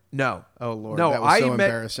her? no, Oh, Lord, no, that was I so met,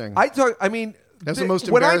 embarrassing. I mean, That's the most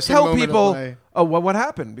when I embarrassing tell moment of people, my- oh, well, what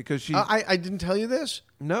happened? Because she, I didn't tell you this.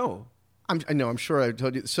 no, I know. I'm sure I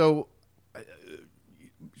told you. So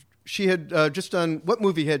she had just done. What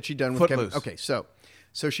movie had she done with Kevin? Footloose. Okay,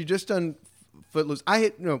 so she just done Footloose. I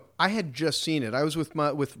had just seen it. I was with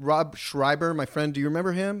Rob Schreiber, my friend. Do you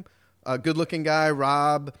remember him? A good-looking guy,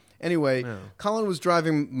 Rob. Anyway, Colin was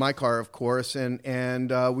driving my car, of course, and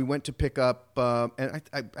we went to pick up. And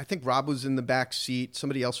I think Rob was in the back seat.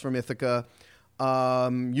 Somebody else from Ithaca.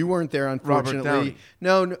 You weren't there, unfortunately. Downey.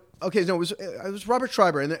 No. Okay, no, it was Robert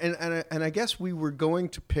Schreiber, and I guess we were going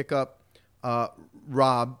to pick up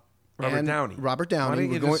Rob Robert Downey. Robert Downey. Why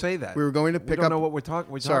didn't you just say that? We were going to pick we don't up. know what we're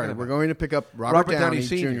talking. Sorry, about. we're going to pick up Robert Downey Downey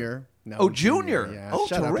Sr. Jr. No, Oh, Junior. Yeah, Oh,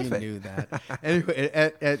 shut terrific. Up, you knew that.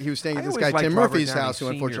 Anyway, he was staying at I this always guy liked Tim Robert Murphy's Downey house, who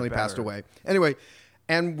Sr. unfortunately passed better. away. Anyway,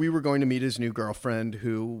 and we were going to meet his new girlfriend,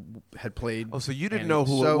 who had played. Oh, so you didn't Annie. know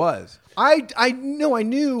who So it was? I know I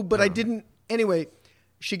knew, but I didn't. Anyway,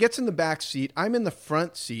 she gets in the back seat. I'm in the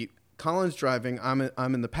front seat. Colin's driving. I'm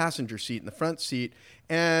in the passenger seat in the front seat,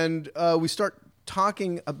 and we start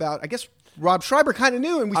talking about. I guess Rob Schreiber kind of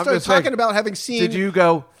knew, and we started talking about having seen. Did you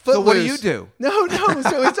go? Footloose. So what do you do? No.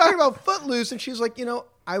 So we're talking about Footloose, and she's like,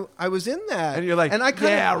 I was in that, And you're like, and I kind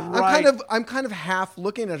yeah, of, right. I'm kind of half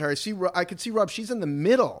looking at her. I could see Rob. She's in the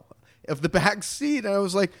middle of the back seat, and I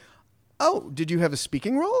was like, oh, did you have a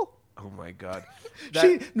speaking role? Oh my God!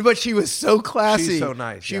 But she was so classy. She's so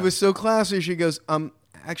nice. She yeah. was so classy. She goes,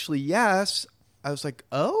 actually, yes. I was like,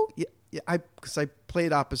 oh, yeah, because I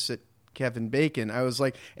played opposite Kevin Bacon. I was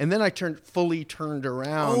like, and then I fully turned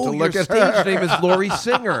around to look at her. Your stage name is Laurie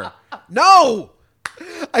Singer. No,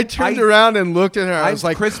 I turned around and looked at her. I was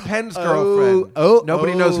like, Chris Penn's girlfriend.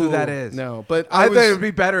 Nobody knows who that is. No, but I think it would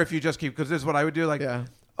be better if you just keep, because this is what I would do. Like, Yeah.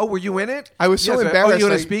 oh, were you in it? I was so Yes, embarrassed. Oh, you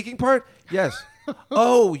in a I- speaking part? Yes.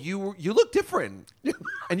 Oh, you look different.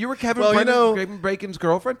 And you were Kevin Bacon's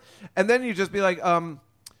girlfriend? And then you just be like,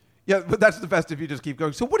 yeah, but that's the best if you just keep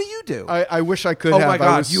going. So what do you do? I wish I could Oh have. my I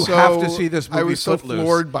God! was You so- have to see this movie. I was so Footloose.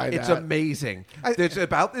 floored by that. It's amazing. It's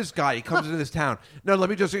about this guy. He comes into this town. No, let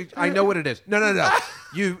me just. I know what it is. No.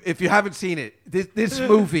 If you haven't seen it, this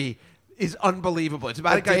movie is unbelievable. It's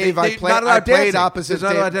about a guy. Dave, I played opposite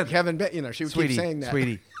Kevin Bacon. She would keep saying that.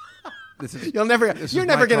 Sweetie. You're never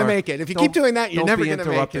going to make it. If you keep doing that, you're never going to make it.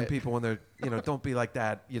 Don't be interrupting people when they're, don't be like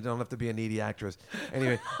that. You don't have to be a needy actress.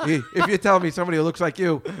 Anyway, if you tell me somebody who looks like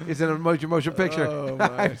you is in a motion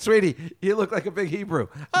picture, sweetie, you look like a big Hebrew.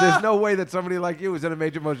 There's no way that somebody like you is in a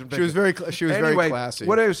major motion picture. She was very classy.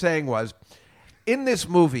 What I was saying was, in this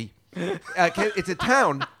movie, it's a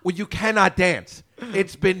town where you cannot dance.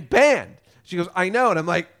 It's been banned. She goes, I know. And I'm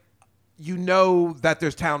like, you know that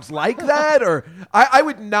there's towns like that? Or I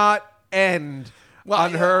would not end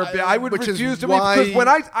on her. I would refuse to because when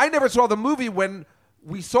I never saw the movie when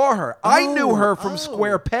we saw her. I knew her from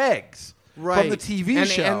Square Pegs. From the TV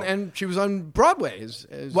show. And she was on Broadway.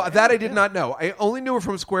 Well, that I did not know. I only knew her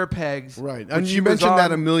from Square Pegs. Right. And you mentioned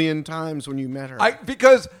that a million times when you met her.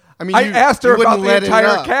 Because I asked her about the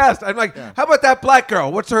entire cast. I'm like, how about that black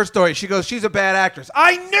girl? What's her story? She goes, she's a bad actress.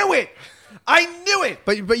 I knew it.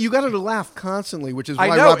 But you got her to laugh constantly, which is why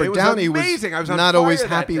I know, Robert Downey amazing. I was not always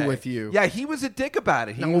happy with you. Yeah, he was a dick about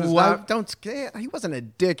it. He wasn't a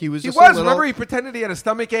dick. He was. Remember, he pretended he had a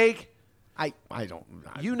stomach ache. I don't.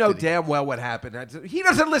 You know damn well what happened. He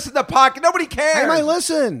doesn't listen to podcast. Nobody cares. I might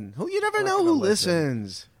listen. You never know who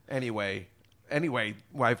listens. Anyway,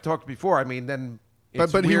 well, I've talked before. I mean, then.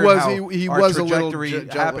 But he was a little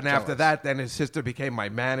happened after that. Then his sister became my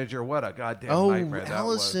manager. What a goddamn nightmare that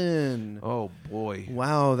Allison. was. Oh boy.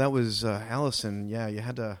 Wow, that was Allison. Yeah, you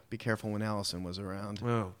had to be careful when Allison was around.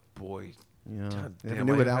 Oh boy. Yeah, damn,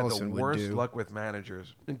 knew what I've Allison had the would worst do. luck with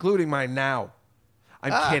managers, including mine now.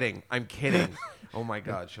 I'm kidding. Oh my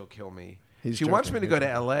God, she'll kill me. She wants me to go to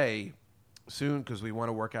L.A. soon because we want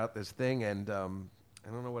to work out this thing, and I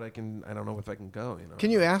don't know if I can go. Can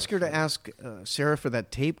you ask her to ask Sarah for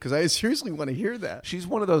that tape? Because I seriously want to hear that. She's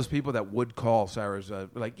one of those people that would call Sarah's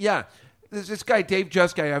like, yeah, there's this guy Dave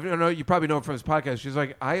Juskay. I don't know. You probably know him from his podcast. She's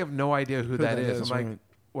like, I have no idea who that is. I'm like,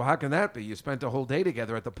 well, how can that be? You spent a whole day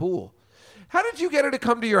together at the pool. How did you get her to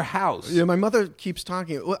come to your house? Yeah, my mother keeps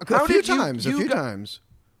talking. A few times.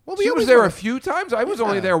 Well, she was there a few times. I was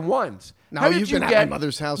only there once. No, you've been at my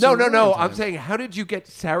mother's house. No. I'm saying, how did you get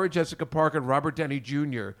Sarah Jessica Parker and Robert Downey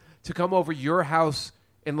Jr. to come over your house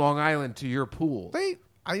in Long Island to your pool? I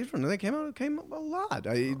don't know. They came a lot.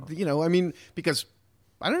 Because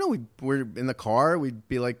I don't know. We're in the car. We'd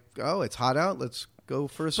be like, "Oh, it's hot out. Let's go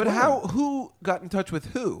for a swim." But who got in touch with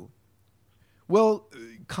who? Well,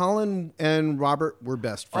 Colin and Robert were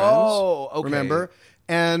best friends. Oh, okay. Remember?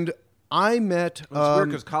 And I met. It's weird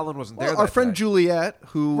because Colin wasn't there. Our friend Juliet,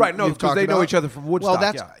 who because they know each other from Woodstock.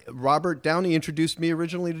 Well, Robert Downey introduced me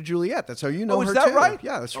originally to Juliet. That's how you know her. Is that too. right?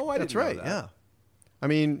 Yeah, that's that's right. That. Yeah. I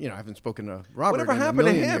mean, I haven't spoken to Robert. Whatever happened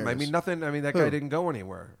to him? Years. I mean, nothing. I mean, that guy didn't go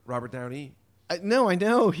anywhere. Robert Downey. No, I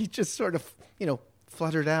know. He just sort of,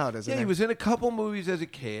 fluttered out as he was in a couple movies as a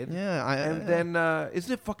kid. Yeah, then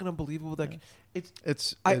isn't it fucking unbelievable that it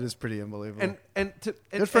is pretty unbelievable. And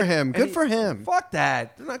good for him. Good for him. Fuck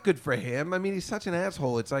that. It's not good for him. I mean, he's such an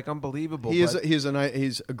asshole. It's like unbelievable. He's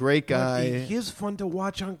a great guy. He is fun to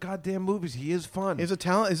watch on goddamn movies. He is fun. He's a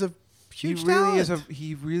talent. He's a Huge he really talent.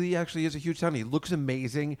 he really actually is a huge talent. He looks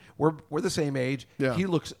amazing. We're the same age. Yeah. He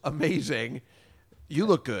looks amazing. You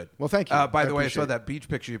look good. Well, thank you. By I the way, I saw appreciate that beach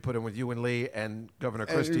picture you put in with you and Lee and Governor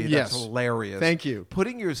Christie. yes. That's hilarious. Thank you.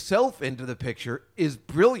 Putting yourself into the picture is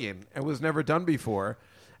brilliant and was never done before.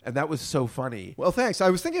 And that was so funny. Well, thanks. I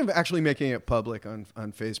was thinking of actually making it public on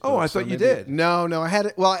Facebook. Oh, I so thought you maybe- did. No, I had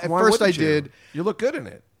it. Well, at Why first I wouldn't you? did. You look good in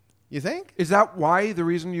it. You think? Is that why the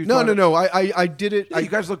reason you? No, thought no. I did it. Yeah, you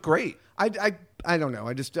guys look great. I don't know.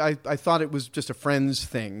 I thought it was just a friend's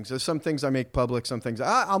thing. So some things I make public, some things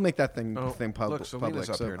I'll make that thing public. Look, Selena's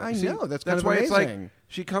up here now. I See, know that's kind of why amazing.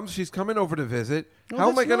 it's like she's coming over to visit. Oh, How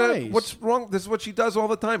am I that's gonna? nice. What's wrong? This is what she does all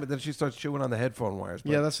the time, and then she starts chewing on the headphone wires.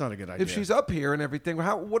 But Yeah, that's not a good idea. if she's up here and everything,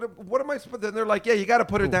 what am I? Then they're like, yeah, you got to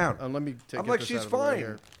put her down. Let me take. I'm get like, this she's out of the way fine.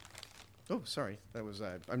 here. Oh, sorry. That was.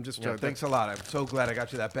 I'm just. Yeah, thanks a lot. I'm so glad I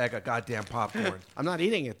got you that bag of goddamn popcorn. I'm not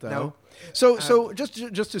eating it though. No. So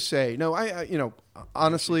just to say, no, I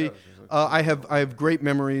honestly, I have great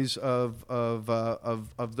memories of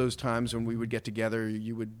those times when we would get together.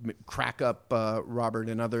 You would crack up Robert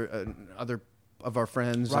and other of our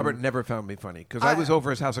friends. Robert never found me funny because I was over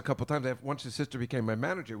his house a couple times. Once his sister became my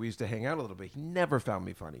manager, we used to hang out a little bit. He never found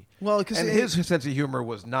me funny. Well, 'cause and his sense of humor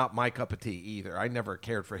was not my cup of tea either. I never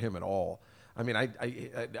cared for him at all. I mean,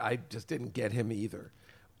 I just didn't get him either.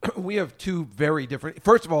 We have two very different.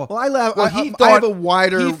 First of all, Well, I laugh- well, I- he I thought have a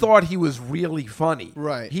wider- He thought he was really funny.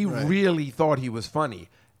 Right, He right. really thought he was funny.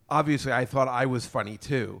 Obviously, I thought I was funny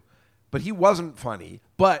too, but he wasn't funny.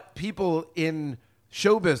 But people in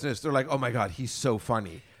show business, they're like, "Oh my god, he's so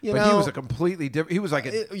funny." You But he know, was a completely different. He was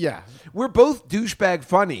like, yeah. We're both douchebag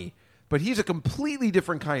funny, but he's a completely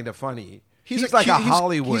different kind of funny. He's like cute- a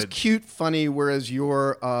Hollywood. He's cute, funny, whereas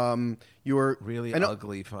you're really I don't-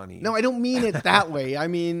 ugly funny. No, I don't mean it that way. I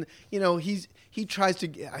mean, he tries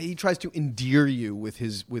to endear you with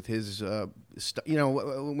his when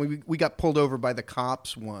we got pulled over by the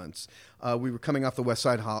cops once. We were coming off the West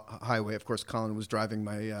Side Highway. Of course, Colin was driving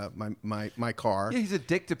my car. Yeah, he's a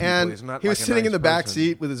dick to people. And He's not he was like a sitting in nice the back person.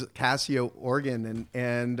 seat with his Casio organ,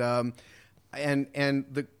 and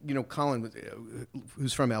the Colin,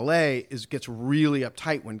 who's from L.A., gets really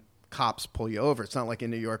uptight when cops pull you over. It's not like in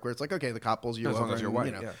New York where it's like, okay, the cop pulls you As over. long as you're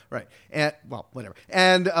and, white, yeah. Right. And well, whatever.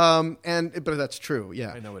 And but that's true.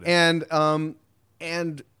 Yeah. I know it is.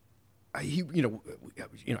 And he,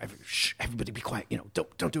 shh, everybody be quiet.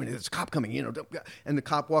 Don't do anything. There's a cop coming. Don't. And the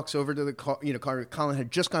cop walks over to the car. Car. Colin had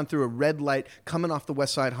just gone through a red light coming off the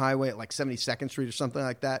West Side Highway at like 72nd Street or something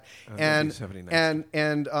like that. That'd be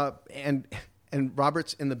 79th. And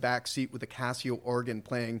Robert's in the back seat with a Casio organ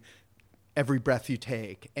playing Every Breath You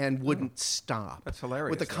Take and wouldn't stop. That's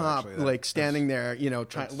hilarious, With the though, cop actually. standing there,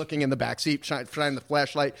 looking in the back seat, shining the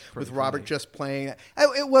flashlight with Robert just playing.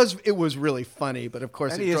 It was really funny, but of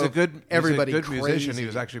course And it he is drove everybody he's a good crazy. musician. He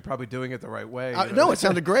was actually probably doing it the right way. No, it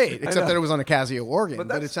sounded great, I except know. that it was on a Casio organ, but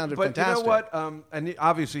that's- it sounded but fantastic. you know what?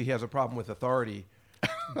 Obviously he has a problem with authority.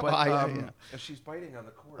 But yeah. she's biting on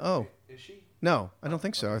the cord. Oh. Is she? No, I don't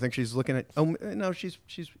think so. I think she's looking at. Oh no, she's.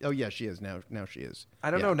 Oh yeah, she is now. Now she is. I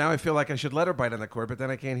don't Yeah. know. Now I feel like I should let her bite on the cord, but then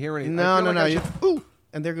I can't hear anything. No, I feel no, like no. I You, should- ooh,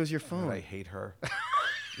 and there goes your phone. I hate her.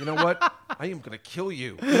 You know what? I am going to kill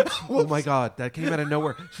you. Oh my God, that came out of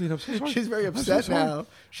nowhere. Celine, I'm so sorry. She's very I'm so upset sorry. now.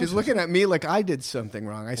 She's looking at me like I did something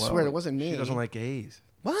wrong. I swear it wasn't me. She doesn't like gays.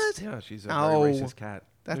 What? Yeah, she's a Oh, very racist cat.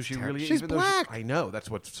 that's No, she terrible. really. She's even though black. I know. That's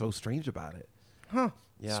what's so strange about it. Huh?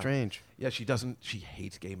 Yeah. Strange. Yeah, she doesn't. She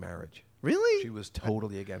hates gay marriage. Really? She was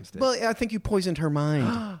totally against it. Well, I think you poisoned her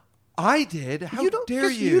mind. I did. How you don't dare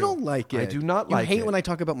because you? You don't like it. I do not you like it. You hate when I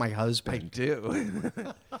talk about my I husband. do.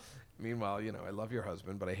 Meanwhile, I love your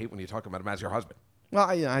husband, but I hate when you talk about him as your husband. Well,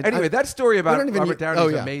 Anyway, that story about don't even Robert need- Downey oh,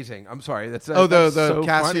 is yeah. amazing. I'm sorry. That's the that's so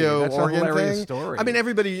funny. Casio That's organ a hilarious thing. story. I mean,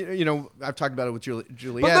 everybody. I've talked about it with Juliet.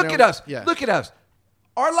 But look at us. Yeah. Look at us.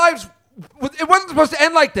 Our lives. It wasn't supposed to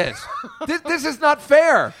end like this. This is not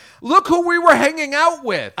fair. Look who we were hanging out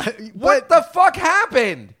with. What the fuck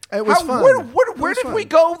happened? It was fun. Where It was did fun. we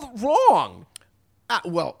go wrong?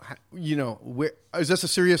 Well, is this a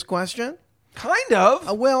serious question? Kind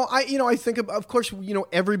of. Well, I think of course,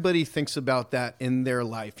 everybody thinks about that in their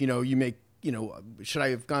life. You make, should I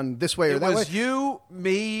have gone this way or It that way? was you,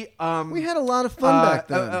 me. We had a lot of fun back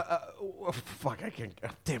then. Fuck! I can't.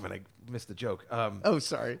 Damn it! I missed the joke. Oh,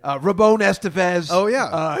 sorry. Ramon Estevez. Oh,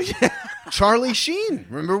 yeah. Yeah. Charlie Sheen.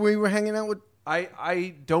 Remember we were hanging out with?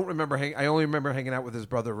 I don't remember I only remember hanging out with his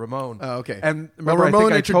brother Ramon. Oh, okay. And Well, remember,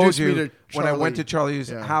 Ramon I think I told introduced me you to when I went Charlie. to Charlie's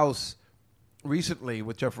Yeah. house recently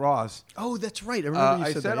with Jeff Ross. Oh, that's right. I remember you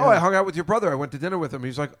I said said, that. "Oh, I hung out with your brother. I went to dinner with him."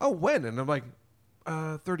 He's like, "Oh, when?" And I'm like,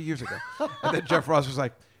 30 years ago." And then Jeff Ross was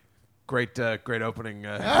like, Great opening.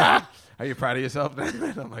 Are you proud of yourself?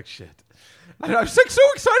 And I'm like, shit. And I was like so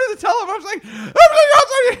excited to tell him. I was like, everything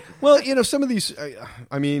else. Well, some of these.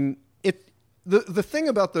 I mean, the thing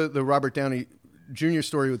about the Robert Downey Jr.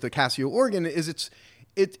 story with the Casio organ is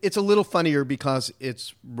it's a little funnier because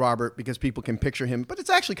it's Robert, because people can picture him, but it's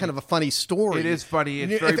actually kind of a funny story. It is funny.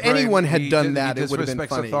 It's if anyone had done that, it would have been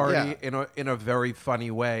funny. Authority in a very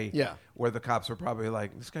funny way. Yeah. Where the cops were probably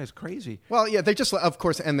like, this guy's crazy. Well, yeah, they just, of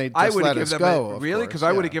course, and they just let us go. Really? Because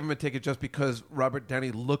I would have given him a ticket just because Robert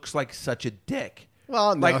Downey looks like such a dick.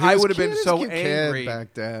 Well, no, like I would have been so angry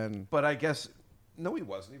back then. But I guess no, he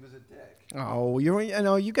wasn't. He was a dick. Oh,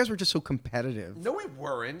 you guys were just so competitive. No, we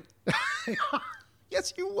weren't.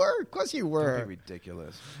 Yes, you were. Of course, you were. Don't be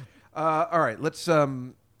ridiculous. All right, let's.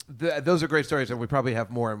 Those are great stories, and we probably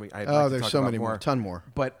have more. And there's so many more, a ton more.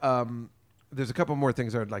 But there's a couple more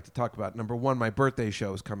things I would like to talk about. Number one, my birthday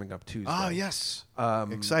show is coming up Tuesday. Oh yes,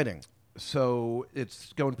 exciting. So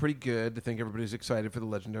it's going pretty good. I think everybody's excited for the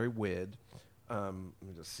legendary Wid. Let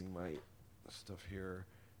me just see my stuff here.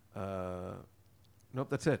 Nope,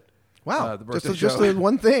 that's it. Wow, the birthday just show. the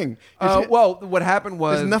one thing. Well, what happened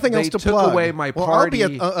was there's nothing else they to took plug. away my Well, party I'll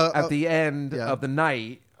be at the end of the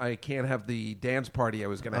night. I can't have the dance party I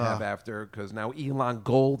was going to have after because now Elon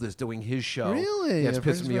Gold is doing his show. Really? Yeah, it's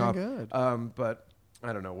pissing me off. Good. But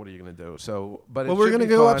I don't know. What are you going to do? So, but we're going to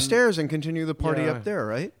go upstairs and continue the party up there,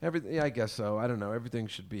 right? Yeah, I guess so. I don't know. Everything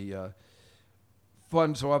should be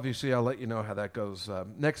fun. So obviously, I'll let you know how that goes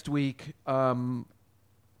next week.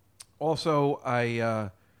 Also, I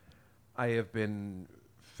have been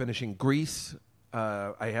finishing Grease.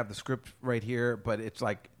 I have the script right here, but it's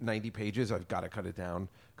like 90 pages. I've got to cut it down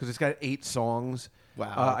because it's got 8 songs.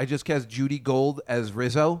 Wow. I just cast Judy Gold as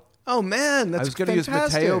Rizzo. Oh, man, that's I was going to use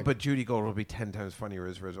fantastic. Mateo, but Judy Gold will be 10 times funnier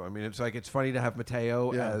as Rizzo. I mean, it's funny to have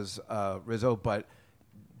Mateo as Rizzo, but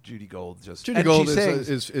Judy Gold just... Judy Gold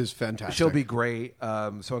is fantastic. She'll be great. So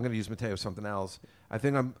I'm going to use Mateo as something else. I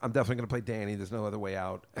think I'm definitely going to play Danny. There's no other way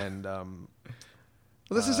out. And... well,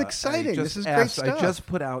 this is exciting. This is great stuff. I just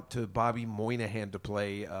put out to Bobby Moynihan to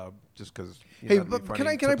play just because. Hey, but can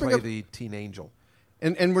I bring up the Teen Angel?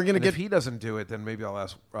 And we're going to get. If he doesn't do it, then maybe I'll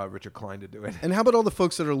ask Richard Klein to do it. And how about all the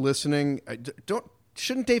folks that are listening?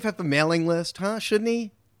 Shouldn't Dave have the mailing list? Huh? Shouldn't he?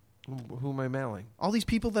 Who am I mailing? All these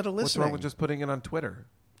people that are listening. What's wrong with just putting it on Twitter?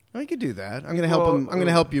 I could do that. I'm going to help him. I'm going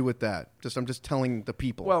to help you with that. I'm just telling the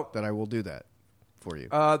people that I will do that for you.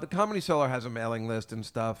 The Comedy Cellar has a mailing list and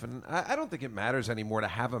stuff, and I don't think it matters anymore to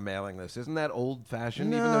have a mailing list. Isn't that old-fashioned?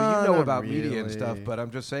 No, even though you know about really. media and stuff, but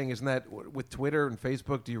I'm just saying, isn't that with Twitter and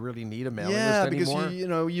Facebook? Do you really need a mailing list Yeah, anymore?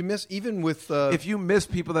 because you miss even with. If you miss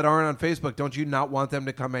people that aren't on Facebook, don't you not want them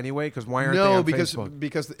to come anyway? Because why aren't they on Facebook?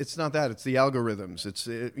 Because it's not that. It's the algorithms. It's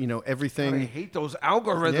everything. I hate those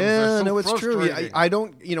algorithms. Yeah, They're so no, it's true. frustrating. I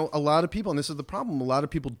don't. A lot of people, and this is the problem. A lot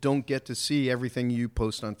of people don't get to see everything you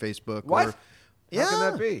post on Facebook. What? Yeah. How can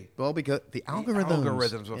that be? Well, because the algorithms. The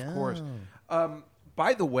algorithms, of course.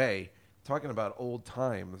 By the way, talking about old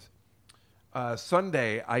times,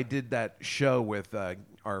 Sunday I did that show with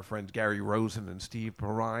our friends Gary Rosen and Steve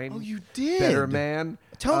Perrine. Oh, you did? Better Man.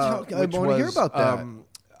 Tell us. I want to hear about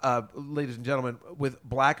that. Ladies and gentlemen, with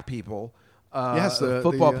black people. Yes, the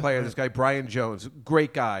football player, this guy Brian Jones,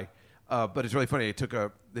 great guy. But it's really funny.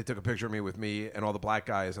 They took a picture of me with me and all the black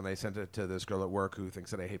guys, and they sent it to this girl at work who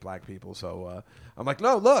thinks that I hate black people. So I'm like,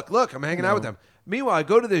 no, look, I'm hanging out with them. Meanwhile, I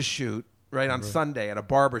go to this shoot on Sunday at a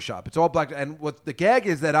barbershop. It's all black, and what the gag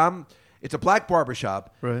is that it's a black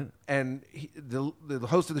barbershop, right? And the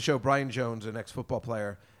host of the show, Brian Jones, an ex-football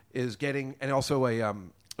player, is getting, and also a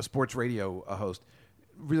sports radio host,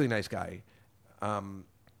 really nice guy.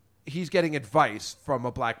 He's getting advice from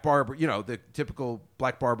a black barber, the typical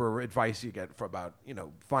black barber advice you get for about,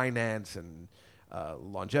 finance and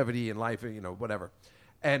longevity in life, whatever.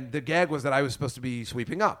 And the gag was that I was supposed to be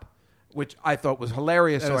sweeping up, which I thought was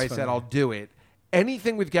hilarious. So I said, I'll do it.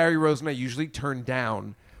 Anything with Gary Rosen, I usually turn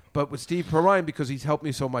down. But with Steve Perrine, because he's helped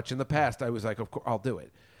me so much in the past, I was like, of course, I'll do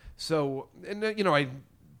it. So, and I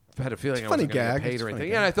had a feeling I wasn't going to get paid or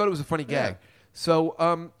anything. Yeah, I thought it was a funny gag.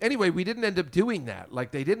 So anyway, we didn't end up doing that.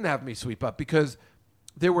 Like they didn't have me sweep up because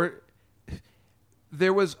there was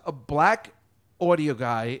a black audio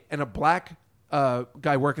guy and a black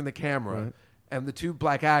guy working the camera, and the 2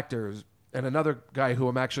 black actors and another guy who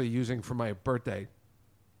I'm actually using for my birthday.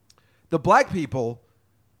 The black people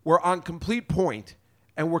were on complete point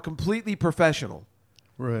and were completely professional.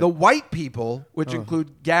 Right. The white people, which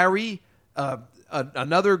include Gary,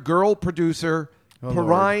 another girl producer,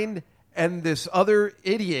 Perrine, and this other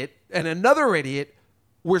idiot and another idiot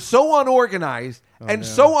were so unorganized and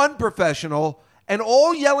so unprofessional and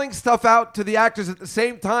all yelling stuff out to the actors at the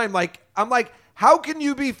same time. Like, I'm like, how can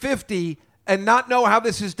you be 50 and not know how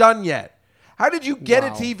this is done yet? How did you get a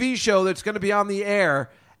TV show that's going to be on the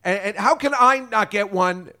air? And how can I not get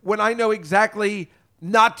one when I know exactly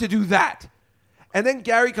not to do that? And then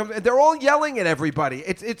Gary comes, and they're all yelling at everybody.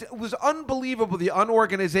 It was unbelievable, the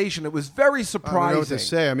unorganization. It was very surprising. I don't know what to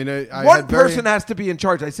say. I mean, one person has to be in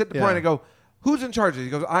charge. I said to Brian, I go, who's in charge? He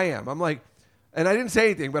goes, I am. I'm like, and I didn't say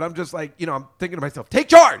anything, but I'm just like, I'm thinking to myself, take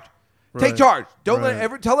charge. Take charge.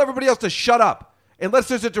 Don't tell everybody else to shut up unless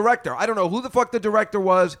there's a director. I don't know who the fuck the director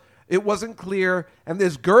was. It wasn't clear. And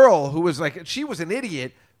this girl who was like, she was an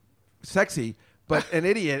idiot, sexy, but an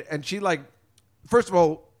idiot. And she like, first of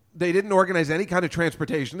all, they didn't organize any kind of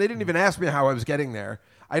transportation. They didn't even ask me how I was getting there.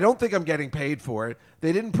 I don't think I'm getting paid for it.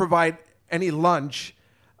 They didn't provide any lunch.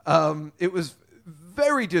 It was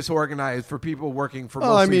very disorganized for people working for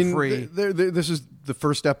mostly free. This is the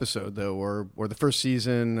first episode, though, or the first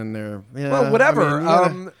season, and they're whatever.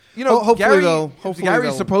 Hopefully,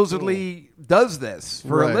 Gary supposedly does this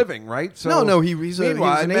for a living, right? So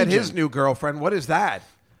meanwhile, I met his new girlfriend. What is that?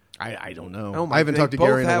 I don't know. I haven't talked to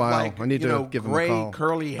Gary in a while. I need to give him a call. Gray,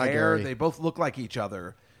 curly hair. They both look like each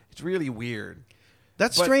other. It's really weird.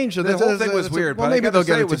 That's strange. The whole thing was weird. Well, but maybe they'll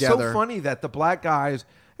get it together. It was so funny that the black guys,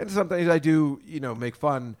 and sometimes I do, make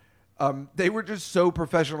fun. They were just so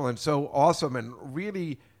professional and so awesome, and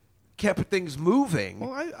really kept things moving.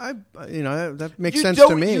 Well, that makes sense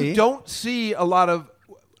to me. You don't see a lot of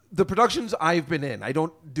the productions I've been in.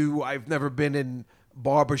 I've never been in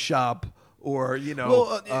Barbershop. Or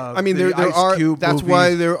I mean, there are. That's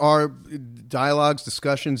why there are dialogues,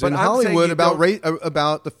 discussions in Hollywood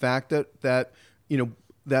about the fact that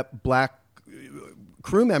black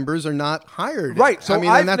crew members are not hired. Right. So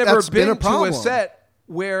I've never been to a set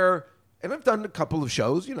where, and I've done a couple of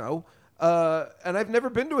shows, and I've never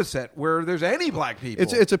been to a set where there's any black people.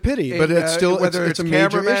 It's a pity, but it's still whether it's a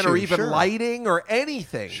cameraman major issue, or even lighting or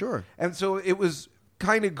anything. Sure. And so it was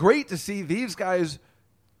kind of great to see these guys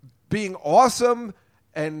being awesome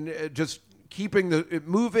and just keeping it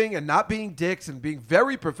moving and not being dicks and being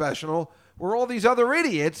very professional, where all these other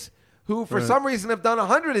idiots who, for some reason, have done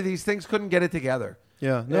 100 of these things couldn't get it together.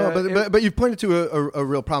 Yeah, no, but you've pointed to a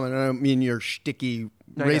real problem. And I don't mean your shticky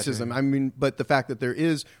racism. I mean, but the fact that there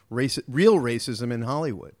is real racism in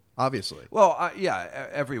Hollywood, obviously. Well,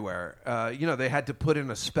 everywhere. They had to put in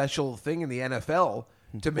a special thing in the NFL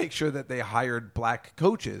to make sure that they hired black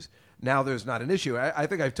coaches. Now there's not an issue. I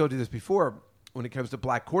think I've told you this before. When it comes to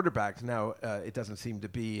black quarterbacks, now it doesn't seem to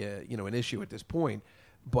be an issue at this point.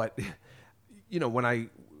 But when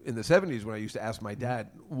in the 70s, when I used to ask my dad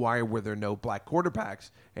why were there no black quarterbacks,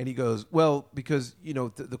 and he goes, "Well, because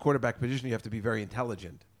the quarterback position you have to be very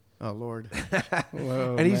intelligent." Oh Lord!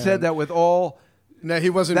 Whoa, and he said that with all. No, he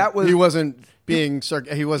wasn't. He wasn't being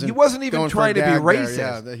sarcastic. He wasn't even trying to be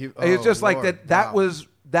racist. Yeah, it was just like that. That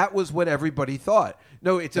was what everybody thought.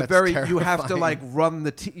 No, it's That's a very terrifying. You have to like run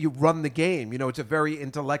the game. It's a very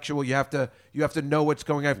intellectual. You have to know what's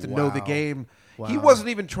going on. You have to know the game. Wow. He wasn't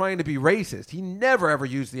even trying to be racist. He never ever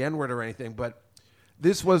used the N-word or anything. But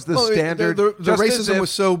this was the standard. The racism was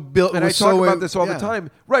so built. And I talk about this all the time.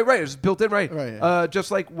 Right. It was built in. Right. Just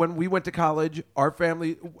like when we went to college, our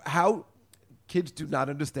family. How kids do not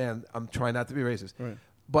understand. I'm trying not to be racist. Right.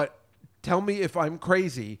 But tell me if I'm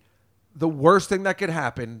crazy. The worst thing that could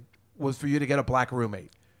happen was for you to get a black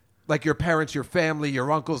roommate. Like your parents, your family,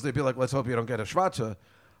 your uncles, they'd be like, let's hope you don't get a Schwarzer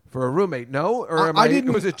for a roommate. No? Or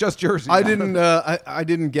was it just Jersey? I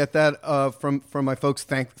didn't get that from my folks,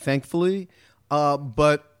 thankfully.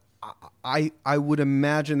 But I would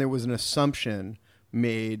imagine there was an assumption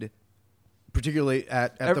made, particularly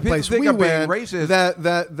at the place we went, racist.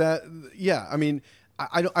 that I mean,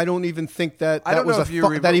 I don't even think that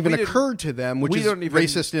that even occurred to them, which is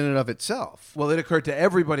racist in and of itself. Well, it occurred to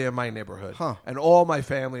everybody in my neighborhood and all my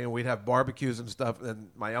family, and we'd have barbecues and stuff. And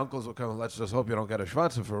my uncles would come. Let's just hope you don't get a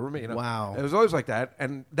Schwarzer for a roommate. Wow, it was always like that,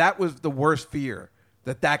 and that was the worst fear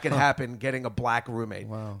that could happen. Getting a black roommate.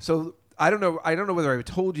 Wow. So I don't know whether I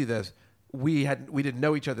told you this. We didn't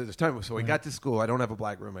know each other at this time, so we got to school. I don't have a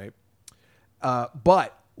black roommate,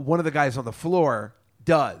 but one of the guys on the floor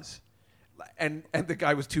does. And the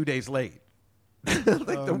guy was 2 days late.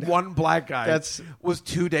 One black guy was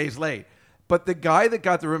 2 days late. But the guy that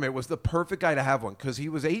got the roommate was the perfect guy to have one because he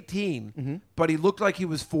was 18, but he looked like he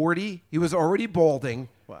was 40. He was already balding.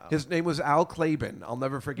 Wow. His name was Al Claben. I'll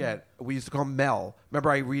never forget. We used to call him Mel.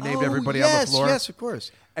 Remember, I renamed everybody yes, on the floor? Yes, of course.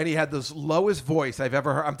 And he had the lowest voice I've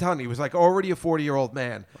ever heard. I'm telling you, he was like already a 40-year-old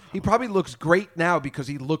man. He probably looks great now because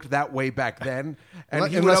he looked that way back then. And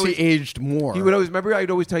Unless he aged more. He would always, remember, I'd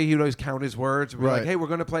always tell you, he would always count his words. We'd be like, Right. hey, we're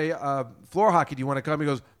going to play floor hockey. Do you want to come? He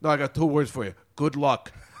goes, no, I got 2 words for you. Good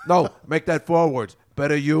luck. No, make that 4 words.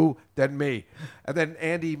 Better you than me. And then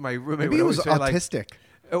Andy, my roommate, Maybe would he was always say, autistic.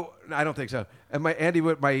 like, oh, I don't think so. And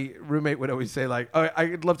my roommate would always say, like, oh,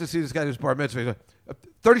 I'd love to see this guy who's bar mitzvah. He's like,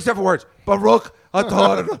 37 words. Baruch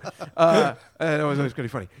atah. And it was always pretty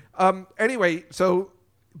funny. Anyway, so,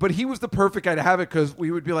 but he was the perfect guy to have it because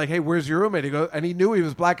we would be like, hey, where's your roommate? He goes, and he knew he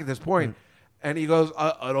was black at this point. And he goes,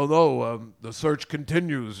 I don't know. The search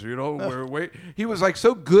continues. You know, we're wait. He was like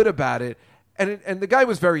so good about it, and the guy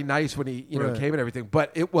was very nice when he came and everything.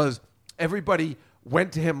 But it was everybody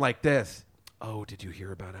went to him like this. Oh, did you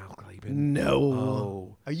hear about Al Claben? No.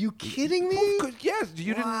 Oh, Are you kidding me? Oh, good. Yes.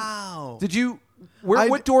 You Wow. didn't. Did you?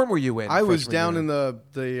 What dorm were you in? I was freshman down year? in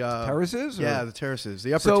the terraces. Or? Yeah, the terraces,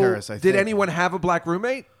 the upper terrace. I think. Did anyone have a black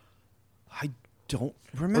roommate? I don't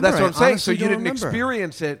remember. Well, that's what I'm saying. So honestly you don't didn't remember.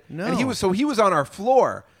 experience it. No. And he was on our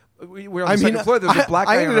floor. We were on the second floor. There was a black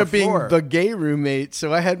I guy ended on up our being floor. the gay roommate,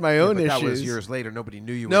 so I had my own but issues. that was years later. Nobody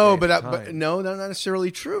knew you. No, were gay at the but time. no, not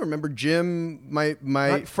necessarily true. Remember Jim? My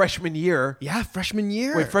Not freshman year. yeah, freshman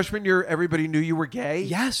year. Wait, freshman year, everybody knew you were gay.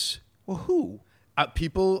 Yes. Well, who?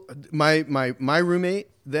 People, my roommate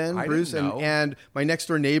then, I Bruce, didn't know. and my next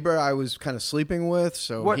door neighbor I was kind of sleeping with,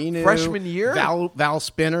 so What, he knew. freshman year? Val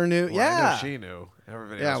Spinner knew. Well, yeah. I know she knew.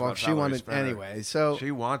 Everybody Yeah, else well, wants she Valerie wanted Spinner. anyway. So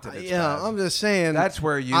she wanted it. Yeah, bad. I'm just saying. That's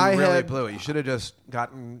where you I really had- blew it. You should have just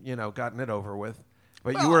gotten it over with.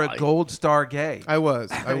 But you were a gold star gay. I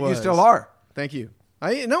was. You still are. Thank you.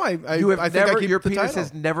 I You have think I never. keep Your the penis title.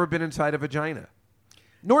 has never been inside a vagina.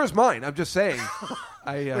 Nor is mine. I'm just saying.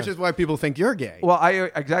 Which is why people think you're gay. Well, I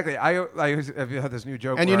have had this new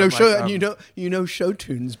joke, and where you know I'm show like, you know show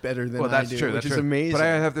tunes better than well, that's I do, true. which That's is true. amazing. But I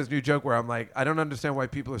have this new joke where I'm like, I don't understand why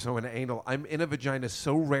people are so into anal. I'm in a vagina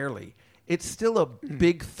so rarely. It's still a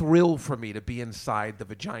big thrill for me to be inside the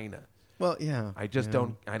vagina. Well, yeah. I just yeah.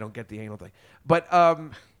 don't get the anal thing. But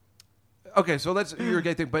okay, so that's your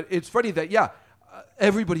gay thing. But it's funny that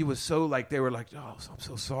everybody was so like they were like, oh, I'm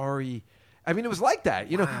so sorry. I mean, it was like that,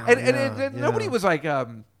 Wow, and nobody was like.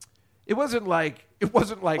 It wasn't like Well,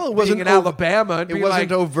 it being wasn't in ov- Alabama. And it being wasn't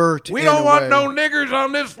like, overt We in don't a want way. no niggers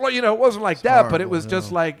on this floor. It wasn't like that. But it horrible, was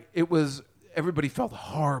just no. like it was. Everybody felt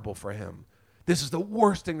horrible for him. This is the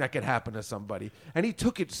worst thing that could happen to somebody, and he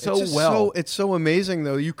took it so It's just well. it's so amazing,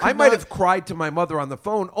 though. You could I might not- have cried to my mother on the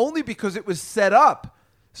phone only because it was set up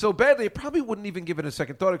so badly. I probably wouldn't even give it a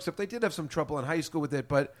second thought, except I did have some trouble in high school with it.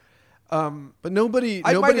 But nobody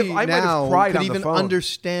I might have now cried could on the even phone.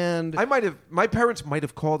 understand. my parents might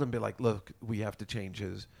have called and be like, look, we have to change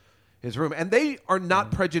his room. And they are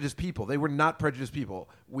not prejudiced people. They were not prejudiced people.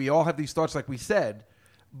 We all have these thoughts like we said,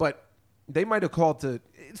 but they might have called to,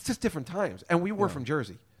 it's just different times. And we were from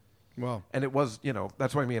Jersey. Well, And it was,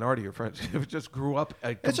 that's why me and Artie are friends. It just grew up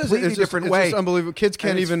a it's completely just different it's way. just unbelievable. Kids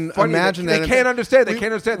can't And it's even funny imagine that. They can't understand. They We-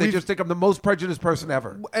 can't understand. They we've- just think I'm the most prejudiced person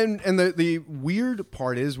ever. And the weird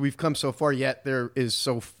part is we've come so far, yet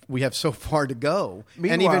we have so far to go.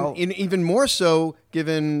 Meanwhile- and even more so,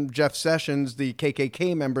 given Jeff Sessions, the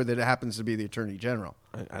KKK member that happens to be the Attorney General.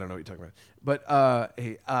 I don't know what you're talking about. But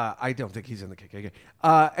I don't think he's in the KKK.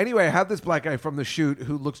 Anyway, I have this black guy from the shoot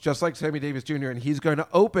who looks just like Sammy Davis Jr., and he's going to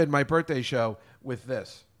open my birthday show with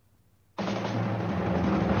this.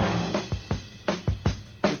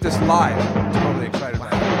 With this live. I'm totally excited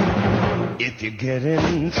about it. If you get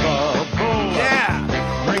in trouble,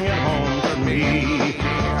 Yeah! bring it home to me.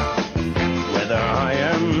 Whether I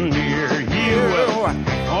am near you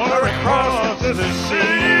or across the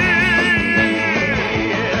sea,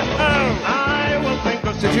 I will think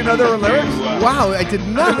of Did you know there were lyrics? Wow, I did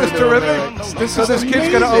not. Isn't this know terrific? that. This So is this kid's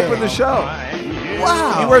going to amazing. open the show.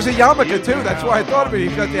 Wow. He wears a yarmulke, too. That's why I thought of it.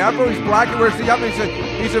 He's got the afro. He's black. He wears the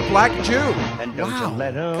yarmulke. He's a black Jew. And don't Wow. you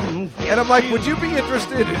let 'em get And I'm like, would you be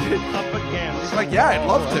interested? up against He's like, yeah, I'd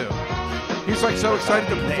love to. He's like so excited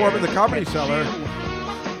to perform in the Comedy Cellar.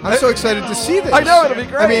 I'm so excited to see this. I know, it'll be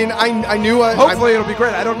great. I mean, I knew. Hopefully it'll be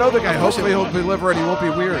great. I don't know the guy. Hopefully he'll deliver and he won't be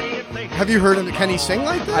weird. Have you heard him? Can he sing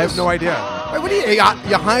like this? I have no idea. Wait, what do you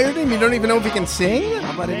hired him? You don't even know if he can sing?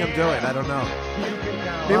 I'm letting him do it. I don't know.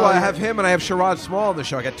 Meanwhile, I have him and I have Sherrod Small on the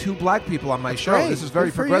show. I got 2 black people on my show. great. This is very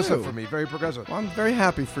Good for progressive you. for me. Very progressive. Well, I'm very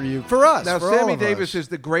happy for you. For us. Now, for all Sammy of Davis us. is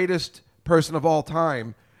the greatest person of all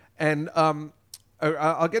time. And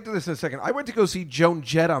I'll get to this in a second. I went to go see Joan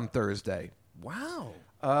Jett on Thursday. Wow.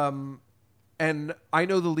 And I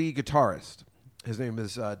know the lead guitarist. His name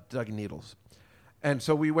is Doug Needles. And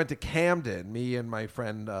so we went to Camden, me and my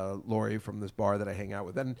friend Lori from this bar that I hang out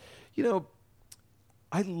with. And,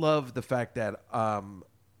 I love the fact that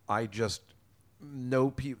I just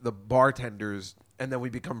know the bartenders, and then we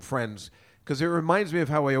become friends. Because it reminds me of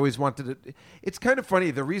how I always wanted it. It's kind of funny.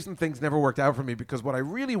 The reason things never worked out for me, because what I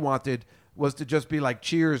really wanted was to just be like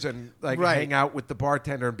Cheers and hang out with the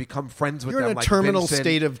bartender and become friends with You're them. in a like terminal Vincent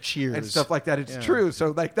state of Cheers. and stuff like that. It's true.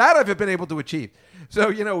 So like that I've been able to achieve. So,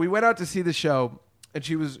 we went out to see the show, and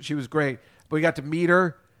she was great. But we got to meet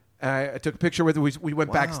her. I took a picture with her. We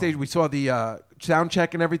went backstage. We saw the sound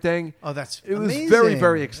check and everything. Oh, that's It amazing. was very,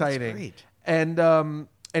 very exciting. That's great.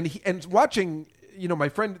 And watching, my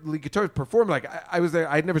friend lead guitarist perform, like I was there.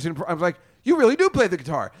 I'd never seen him. I was like, you really do play the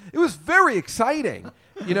guitar. It was very exciting,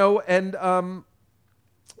 and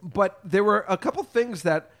but there were a couple things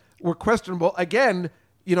that were questionable. Again,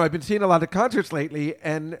 I've been seeing a lot of concerts lately,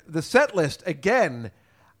 and the set list again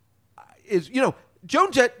is,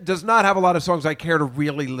 Joan Jett does not have a lot of songs I care to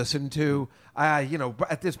really listen to.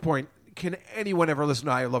 At this point, can anyone ever listen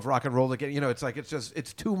to I Love Rock and Roll again?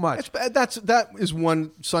 It's too much. That is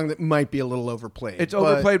one song that might be a little overplayed. It's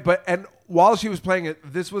overplayed, and while she was playing it,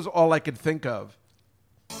 this was all I could think of.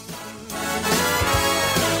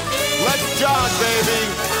 Let's jog, baby.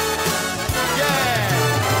 Yeah.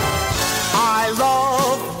 I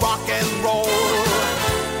love rock and roll.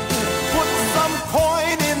 Put some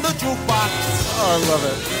coin in the jukebox. Oh, I love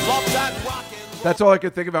it. Love that rock and roll. That's all I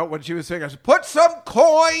could think about when she was saying, I said, put some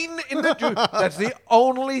coin in the juice. That's the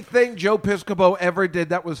only thing Joe Piscopo ever did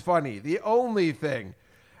that was funny. The only thing.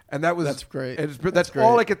 And that's great. That's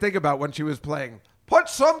all I could think about when she was playing. Put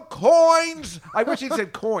some coins. I wish he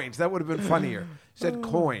said coins. That would have been funnier. He said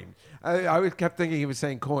coin. I always kept thinking he was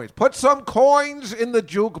saying coins. Put some coins in the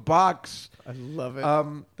jukebox. I love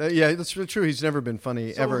it. Yeah, that's true. He's never been funny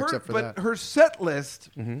except for that. But her set list,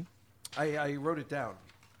 I wrote it down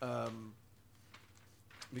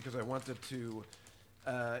because I wanted to.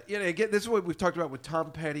 Again, this is what we've talked about with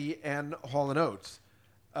Tom Petty and Hall & Oates.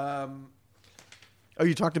 Oh,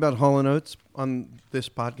 you talked about Hall & Oates on this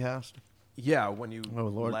podcast? Yeah, when you. Oh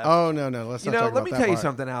Lord! left. Oh no! Let's not talk about let me that tell you part.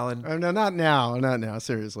 something, Alan. Oh, no, not now. Not now.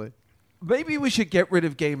 Seriously. Maybe we should get rid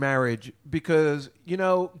of gay marriage because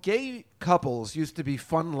gay couples used to be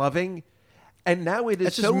fun-loving, and now it is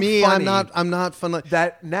That's so just me. funny. I'm not fun.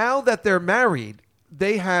 That now that they're married,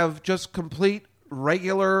 they have just complete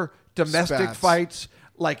regular domestic Spats. fights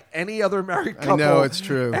like any other married couple. I know, it's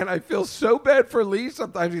true. And I feel so bad for Lee.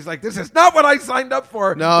 Sometimes he's like, "This is not what I signed up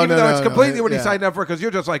for." No, even no, though no, it's no, completely what he yeah. signed up for because you're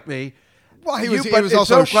just like me. Well, he But was it's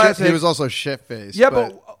also so classic. He was also shit-faced. Yeah,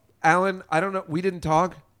 but Alan, I don't know. We didn't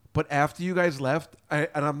talk, but after you guys left, and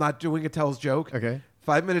I'm not doing a Tell's joke. Okay.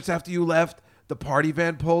 5 minutes after you left, the party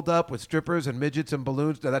van pulled up with strippers and midgets and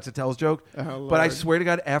balloons. No, that's a Tell's joke. Oh, but I Lord. swear to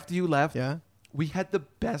God, after you left, Yeah? we had the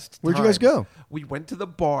best time. Where'd you guys go? We went to the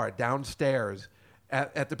bar downstairs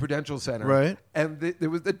at the Prudential Center. Right. And there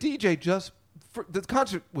was the DJ the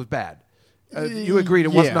concert was bad. You agreed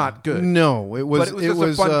it was Yeah. not good. No, it was. But it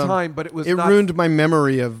was just a fun time, but it was It not- ruined my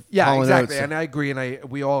memory of. Yeah, Hall & exactly, Oates. and I agree, and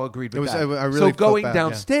we all agreed with was- that. I really so felt going bad, yeah.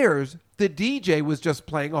 downstairs, the DJ was just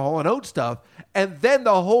playing a Hall & Oates stuff, and then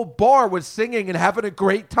the whole bar was singing and having a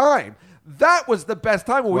great time. That was the best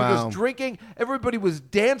time when we were Wow. just drinking. Everybody was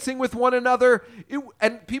dancing with one another,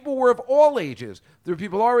 and people were of all ages. There were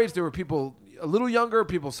people our age. There were people a little younger,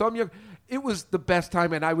 people some younger. It was the best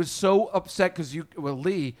time, and I was so upset because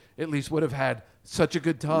Lee at least would have had such a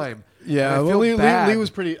good time. Yeah, And I well, feel Lee bad. was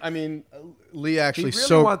pretty. I mean, Lee He actually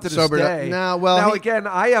really wanted to sobered stay. up. Well, now again,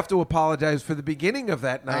 I have to apologize for the beginning of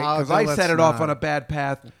that night because no, I let's set it off not. on a bad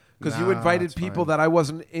path because you Nah, invited that's people fine. that I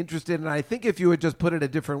wasn't interested in. And I think if you had just put it a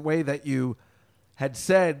different way, that you had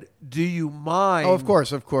said, "Do you mind?" Oh, of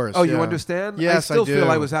course. Oh, you yeah. understand? Yes, I still do. feel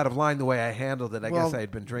I was out of line the way I handled it. I Well, guess I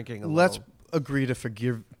had been drinking a Let's little. agree to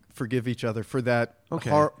forgive each other for that.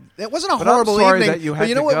 Okay. It wasn't a But I'm horrible sorry evening. that you but had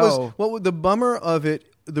you know to what go. was what was the bummer of it?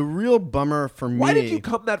 The real bummer for me. Why did you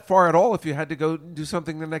come that far at all if you had to go do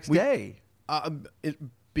something the next day?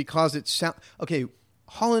 Because it sound okay.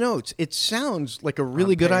 Hall & Oates. It sounds like a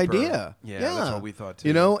really good paper. idea. Yeah, that's what we thought, too.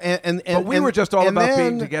 You know, and But we were just all and about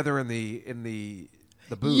being then- together in the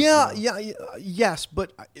booth. Yeah, you know? yes,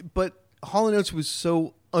 but Hall & Oates was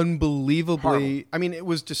so unbelievably. Horrible. I mean, it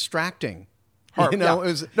was distracting. Horrible. You know, Yeah.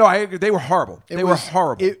 it was. No, I agree. They were horrible. It They was were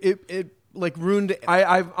horrible. It like ruined.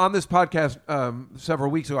 I've on this podcast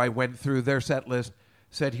several weeks ago. I went through their set list,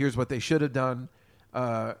 said here's what they should have done.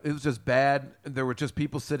 It was just bad. There were just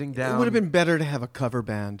people sitting down. It would have been better to have a cover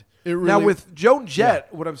band. It really, Now with Joan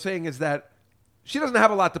Jett, what I'm saying is that she doesn't have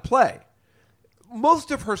a lot to play.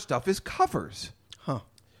 Most of her stuff is covers. Huh.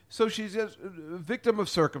 So she's a victim of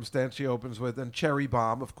circumstance, she opens with, and Cherry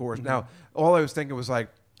Bomb, of course. Now, all I was thinking was like,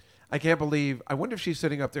 I can't believe, I wonder if she's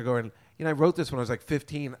sitting up there going, I wrote this when I was like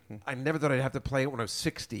 15. I never thought I'd have to play it when I was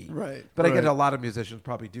 60. Right. But I get a lot of musicians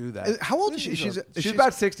probably do that. How old is she? She's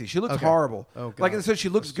about 60. She looks horrible. Oh, God. Like I said, she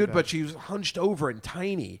looks good, but she's hunched over and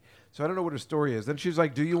tiny. So I don't know what her story is. Then she's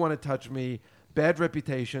like, do you want to touch me? Bad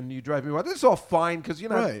reputation. You drive me wild. This is all fine because, she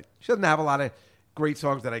doesn't have a lot of great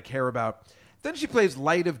songs that I care about. Then she plays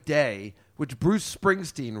Light of Day, which Bruce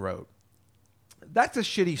Springsteen wrote. That's a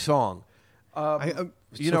shitty song. I'm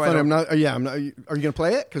not. Are you going to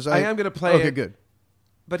play it? Because I am going to play it. Okay, good.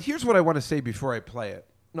 But here's what I want to say before I play it.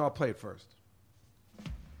 No, I'll play it first.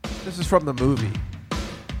 This is from the movie.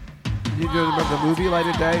 You remember the movie Light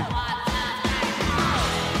of Day?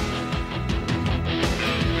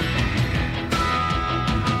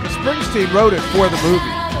 Springsteen wrote it for the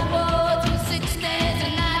movie.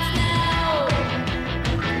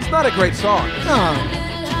 It's not a great song. No.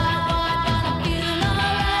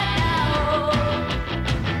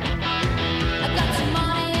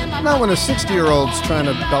 Not when a 60-year-old's trying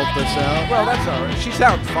to belt this out. Well, that's all right. She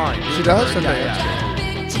sounds fine. She does? Okay, Yeah. that's good.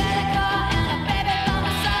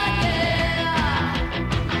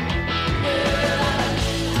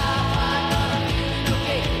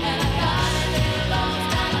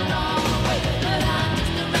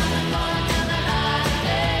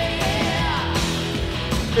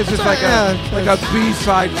 This is like a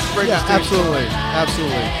B-side Springsteen. Yeah, absolutely.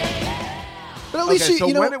 But at least so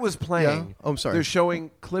when it was playing, I'm sorry. They're showing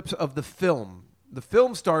clips of the film. The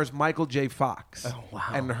film stars Michael J. Fox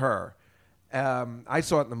and her. I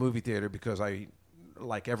saw it in the movie theater because I,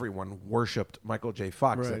 like everyone, worshipped Michael J.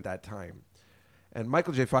 Fox at that time. And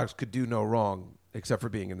Michael J. Fox could do no wrong except for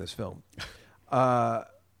being in this film.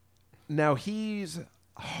 Now, he's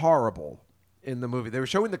horrible in the movie. They were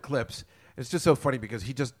showing the clips. It's just so funny because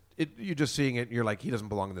you're just seeing it and you're like, he doesn't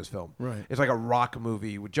belong in this film. Right. It's like a rock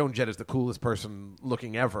movie with Joan Jett is the coolest person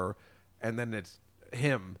looking ever, and then it's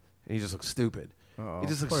him, and he just looks stupid. He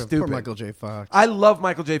just looks stupid. Poor Michael J. Fox. I love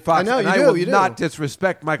Michael J. Fox. I know, and you I do, will you do. not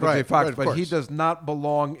disrespect Michael J. Fox, right, of but he course. does not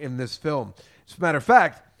belong in this film. As a matter of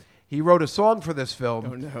fact, he wrote a song for this film.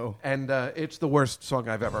 Oh, no. And it's the worst song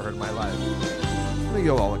I've ever heard in my life. I think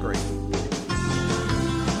you'll all agree.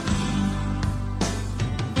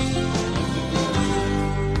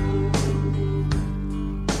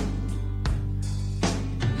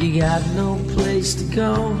 You got no place to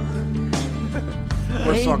go.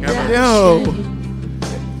 Worst song ever. No.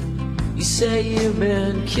 You say you've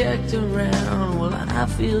been kicked around. Well, I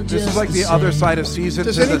feel just This is like the other side of Seasons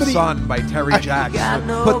Does in the anybody- Sun by Terry Jacks. got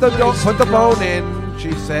no Put the place put to the go. bone in,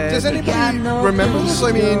 she said. Does anybody no remember place this?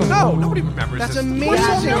 I mean, No, nobody remembers that's this.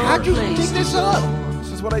 amazing. no How'd you place dig to this go. up?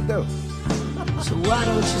 This is what I do. So why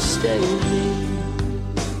don't you stay with me?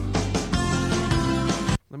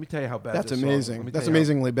 Let me tell you how bad That's this song is. amazing. Let me That's tell you how-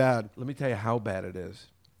 amazingly bad. Let me tell you how bad it is.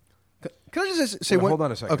 Can I just say Wait, one? hold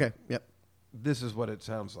on a second. Okay. Yep. This is what it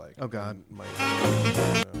sounds like. Oh, God.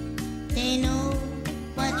 They know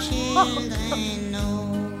what children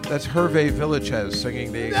know. That's Hervé Villachez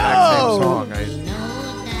singing the exact same song. Know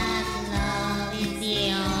that love is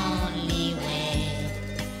the only way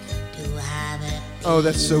to have it. Oh,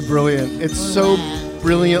 that's so brilliant. It's so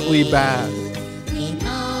brilliantly bad. We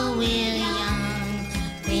know we're young.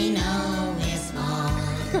 We know we're small.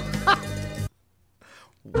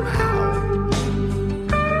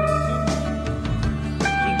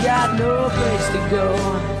 You got no place to go.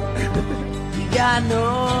 You got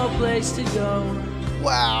no place to go.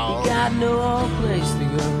 Wow. You got no place to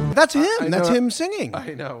go. That's him. I That's know- him singing.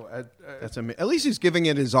 I know. That's At least he's giving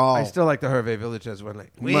it his all. I still like the Hervé Villachez one.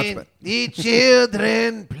 Like, Much when better. the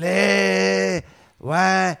children play,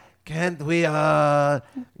 why can't we all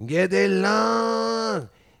get along,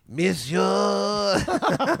 monsieur?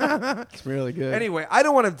 It's really good. Anyway, I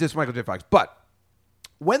don't want to diss Michael J. Fox, but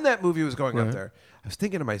when that movie was going up there, I was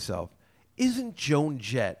thinking to myself, isn't Joan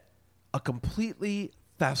Jett a completely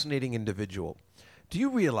fascinating individual? Do you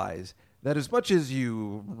realize that as much as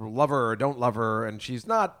you love her or don't love her, and she's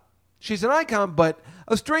an icon, but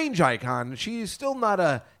a strange icon, she's still not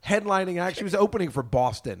a headlining act. She was opening for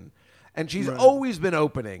Boston, and she's always been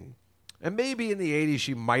opening. And maybe in the 80s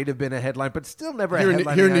she might have been a headline, but still never Here a in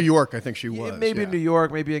headline. New York, I think she was. Maybe yeah. in New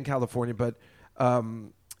York, maybe in California, but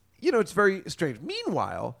it's very strange.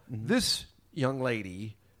 Meanwhile, this young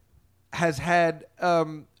lady has had a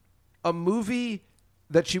movie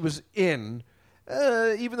that she was in,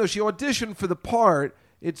 even though she auditioned for the part.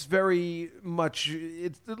 It's very much.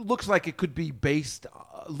 It looks like it could be based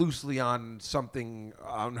loosely on something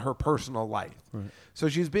on her personal life. Right. So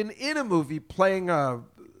she's been in a movie playing a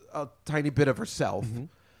tiny bit of herself,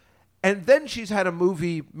 And then she's had a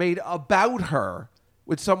movie made about her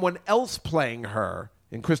with someone else playing her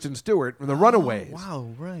in Kristen Stewart from The Runaways.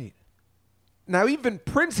 Wow, right. Now, even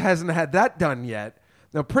Prince hasn't had that done yet.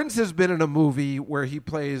 Now, Prince has been in a movie where he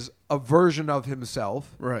plays a version of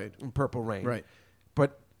himself. Right. In Purple Rain. Right.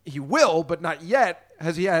 But he will, but not yet.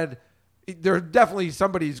 Has he had... There's definitely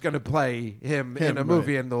somebody's going to play him in a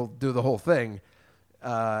movie, and they'll do the whole thing.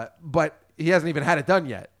 But he hasn't even had it done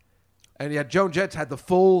yet. And yet Joan Jett's had the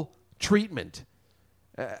full treatment.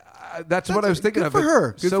 That's what I was thinking of. Good for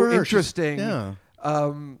her. Good so for her. Interesting. Yeah.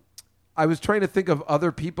 I was trying to think of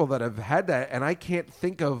other people that have had that, and I can't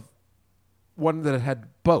think of one that had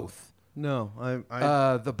both. No,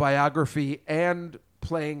 the biography and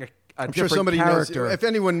playing a I'm different sure somebody character. knows. If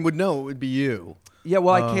anyone would know, it would be you. Yeah,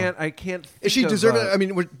 well, I can't. Think Is she of, deserved? I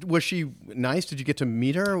mean, was she nice? Did you get to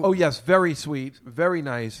meet her? Oh yes, very sweet, very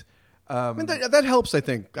nice. I mean, that helps. I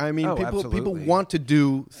think. I mean, people absolutely. want to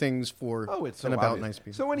do things for it's so and about obvious. nice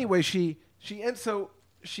people. So anyway, she ends.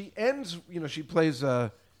 You know, she plays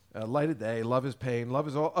Light of Day, Love Is Pain, Love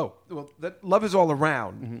Is All. Oh, well, that Love Is All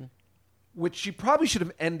Around, which she probably should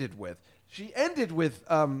have ended with. She ended with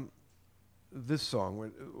this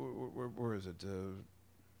song. Where is it?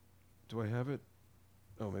 Do I have it?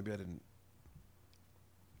 Oh, maybe I didn't.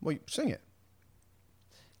 Well, sing it.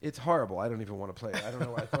 It's horrible. I don't even want to play it. I don't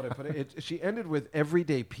know. I thought I put it. She ended with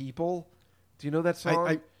Everyday People. Do you know that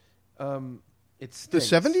song? It's the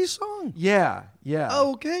 70s song? Yeah, yeah.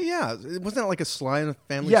 Oh, okay, yeah. Wasn't that like a Sly and the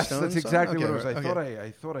Family Yes, Stone that's song? exactly Okay, what it was. okay.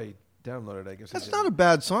 I thought I downloaded it. I guess That's not a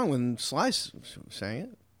bad song when Sly sang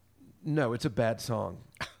it. No, it's a bad song.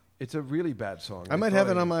 It's a really bad song. I might have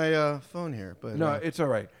it on my phone here, but no, it's all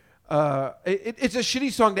right. It's a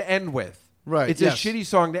shitty song to end with. Right. It's a shitty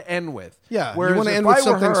song to end with. Yeah. Whereas you want to if end with I were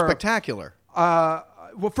something her, spectacular.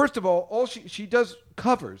 Well, first of all she does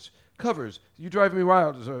covers. You Drive Me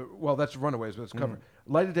Wild is that's Runaways, but it's a cover.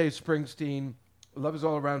 Light of Day, Springsteen. Love Is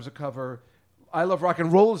All Around is a cover. I Love Rock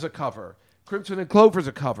and Roll is a cover. Crimson and Clover is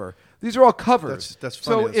a cover. These are all covers. That's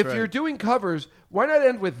funny. So that's if right. you're doing covers, why not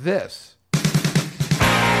end with this?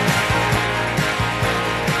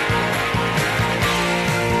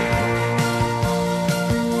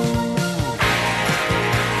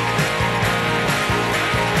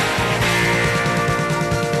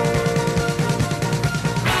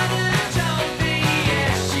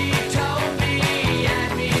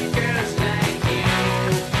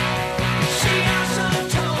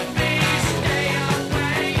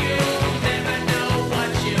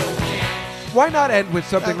 Why not end with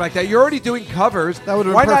something like that? You're already doing covers. That would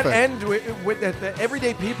have been Why perfect. not end with the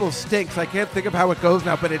Everyday People stinks? I can't think of how it goes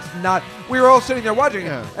now, but it's not. We were all sitting there watching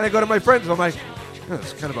it, and I go to my friends, and I'm like,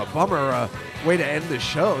 it's kind of a bummer way to end the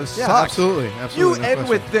show. This sucks. Absolutely. You no end question.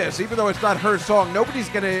 with this, even though it's not her song. Nobody's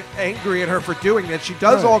going to angry at her for doing it. She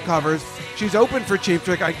does all covers. She's open for Cheap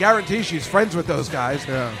Trick. I guarantee she's friends with those guys.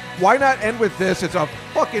 Yeah. Why not end with this? It's a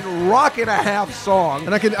fucking rock and a half song.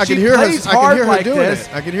 And I can She hear her. I plays can hard hear her like doing this.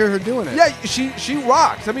 it. I can hear her doing it. Yeah, she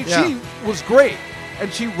rocks. I mean, she was great,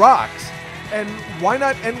 and she rocks. And why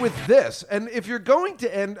not end with this? And if you're going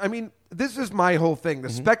to end, I mean, this is my whole thing. The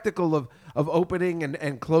spectacle of opening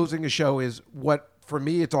and closing a show is what, for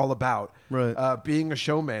me, it's all about. Right. Being a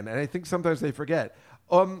showman. And I think sometimes they forget.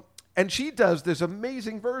 And she does this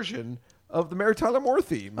amazing version of the Mary Tyler Moore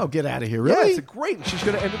theme. Oh, get out of here. Really? Yeah, it's great. And she's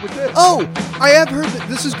going to end it with this. Oh, I have heard that.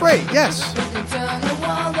 This is great. Yes.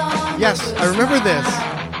 Yes, I remember this.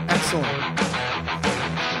 Excellent.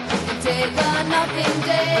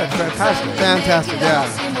 That's fantastic. Fantastic, yeah.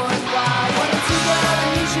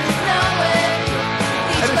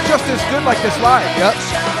 And it's just as good like this live. Yep.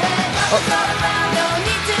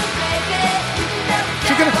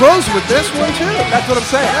 She's going to close with this one, too. That's what I'm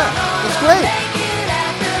saying. Yeah, that's great.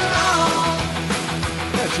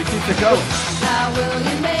 Yeah, she keeps it going.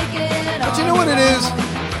 But you know what it is?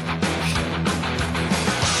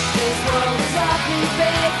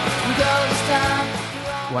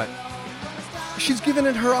 What? She's giving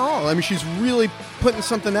it her all. I mean, she's really putting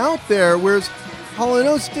something out there, whereas Hall &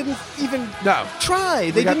 Oates didn't even try.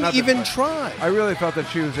 They didn't even try. I really felt that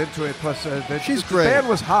she was into it. Plus, She's the great. band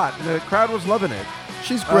was hot, and the crowd was loving it.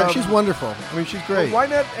 She's great. She's wonderful. I mean, she's great. Well, why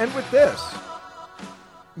not end with this?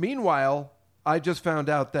 Meanwhile, I just found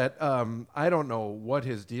out that I don't know what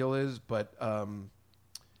his deal is, but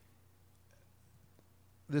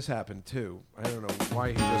this happened too. I don't know why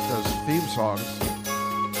he just does theme songs.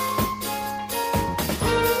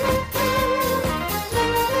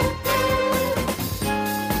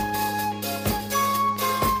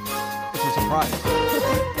 It's a surprise.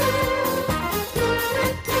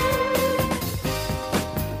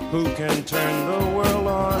 Who can turn the world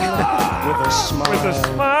on with a smile? With a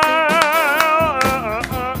smile.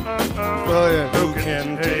 Brilliant. Who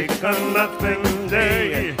can take a nothing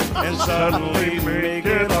day and suddenly make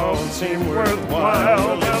it all seem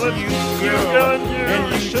worthwhile? Well, it's you,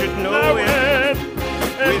 and you should know it.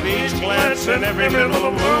 With each glance and every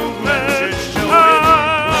little movement, it's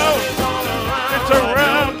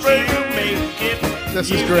around, baby.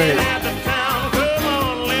 This is great.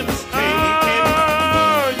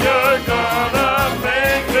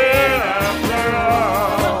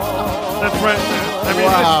 That's right. I mean,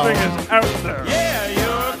 Wow. this thing is out there.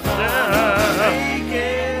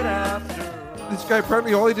 This guy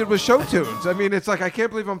apparently all he did was show tunes. I mean, it's like I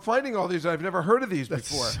can't believe I'm finding all these. I've never heard of these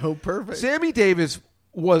before. So perfect. Sammy Davis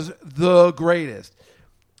was the greatest.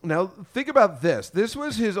 Now think about this. This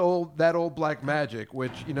was his old Black Magic,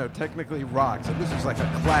 which technically rocks, and this is like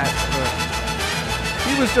a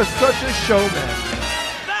classic. He was just such a showman.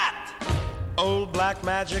 Old black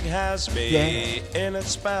magic has me in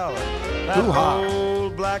its spell. That Hoo-ha.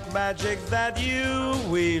 old black magic that you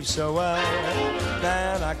weave so well.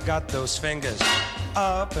 Man, I got those fingers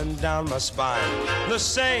up and down my spine. The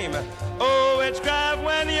same witchcraft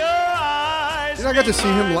when your eyes. I got to see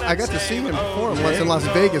him. I got to see him perform once in Las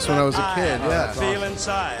Vegas when I was a kid. Yeah, Feel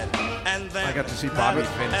inside, and then I got to see Bobby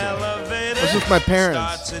Finn. it was with my parents.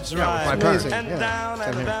 Starts its Yeah, with my ride. parents. Amazing. And Yeah. down Same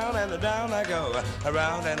and here. down and down I go,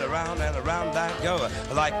 around and around and around I go,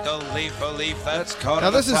 like a leaf that's caught. Now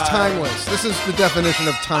in this the is fire. timeless. This is the definition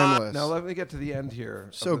of timeless. Now let me get to the end here.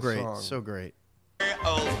 So of the great. song. So great.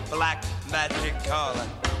 Old black magic caller,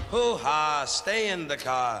 hoo-ha, stay in the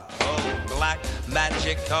car. Old black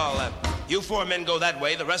magic caller. You four men go that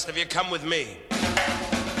way, the rest of you come with me.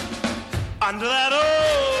 Under that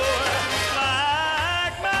old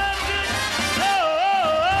black magic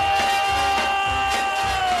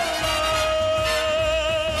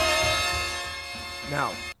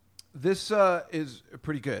Now, this is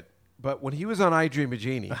pretty good. But when he was on I Dream of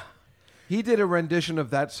Jeannie, he did a rendition of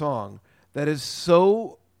that song that is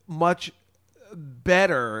so much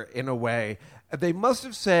better in a way. They must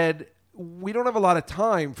have said, we don't have a lot of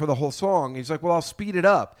time for the whole song. He's like, well, I'll speed it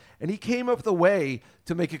up. And he came up with a way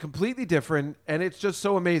to make it completely different, and it's just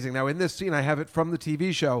so amazing. Now, in this scene, I have it from the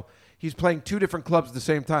TV show. He's playing two different clubs at the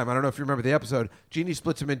same time. I don't know if you remember the episode. Jeannie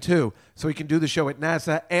splits him in two, so he can do the show at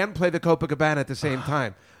NASA and play the Copacabana at the same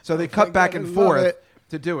time. So they cut back and forth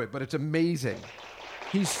to do it, but it's amazing.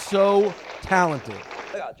 He's so talented.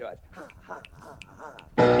 Look out, George.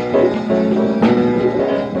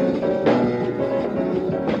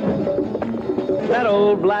 That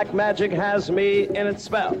old black magic has me in its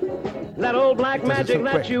spell. That old black Does it magic so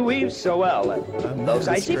that quick. you weave so well. Those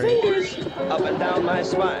that's icy great. fingers up and down my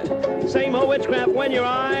spine. Same old witchcraft when your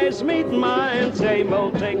eyes meet mine. Same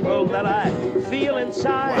old tingle that I feel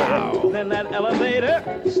inside. Wow. Then that elevator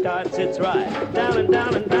starts its ride. Down and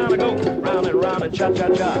down and down I go. Round and round and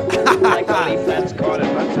cha-cha-cha. Like a leaf that's caught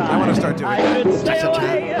in my tie. I want to start doing I that. should stay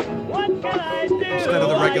away. What can I do? Instead of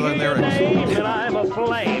the regular I hear your lyrics. name and I'm a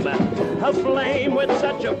flame with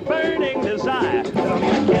such a burning desire. That I'll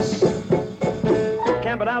need a kiss.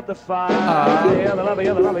 Camping out the fire. You're the lover,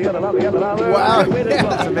 you're the lover, you're the lover, you're the lover. Wow. With it, Yeah, boy.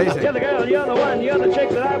 that's amazing. You're the girl, you're the one, you're the chick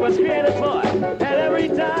that I was created for. And every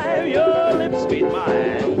time your lips meet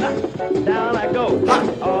mine, down I go,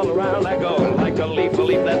 all around I go, like a leaf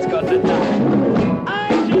that's got to die. I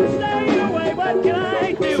should stay away, what can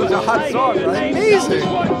I do? Such a hot I song, hear your right? name, Amazing.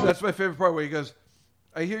 Schwartz. That's my favorite part where he goes,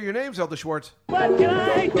 I hear your name, Zelda Schwartz. What can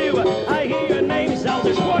I do? I hear your name,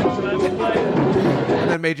 Zelda Schwartz, and I'm aflame. And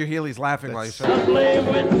then Major Healy's laughing while he's saying it. Aflame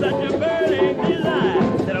with such a burning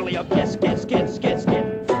desire that only a kiss. Put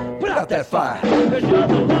out that fire. 'Cause you're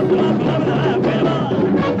the love that I've waited for.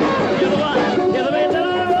 You're the one, you're the man that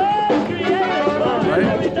I was created for. Right?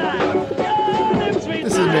 Every time your lips meet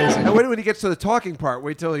This is mine. amazing. And when he gets to the talking part,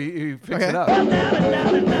 wait till he picks Okay. it up. Down and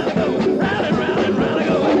down and down I go, round and round and round I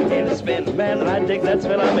go. In the spin, man, and I dig that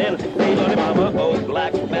spin I'm in. Hey, Lordy Mama, old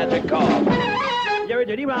black magic call. You're a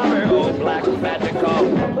dirty robber, old black magic call.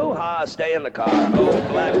 Hoo-ha, stay in the car, old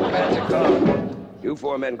black magic call. You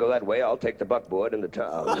four men go that way, I'll take the buckboard and the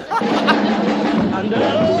towel. Under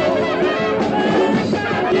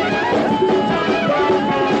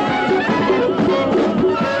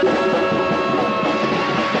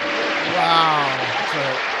Wow.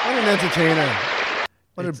 What an entertainer.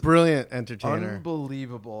 What a brilliant entertainer.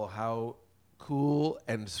 Unbelievable how cool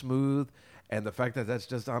and smooth, and the fact that that's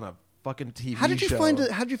just on a fucking TV How did you show find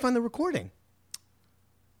it? How did you find the recording?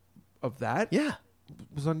 of that. Yeah. It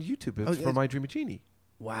was on YouTube. It's Oh, from My Dream of Jeannie.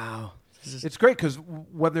 Wow. It's great because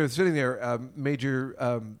when they're sitting there, Major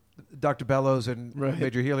Dr. Bellows and Right.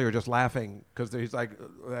 Major Healy are just laughing because he's like,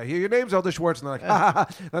 I hear your name, Zelda Schwartz. And they're like, ha, ha,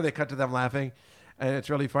 ha. Then they cut to them laughing. And it's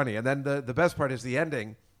really funny. And then the best part is the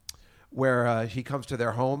ending where he comes to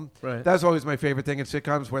their home. Right. That's always my favorite thing in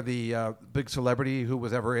sitcoms, where the big celebrity who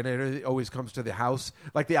was ever in it always comes to the house.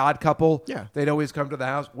 Like The Odd Couple. Yeah. They'd always come to the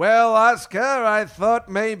house. Well, Oscar, I thought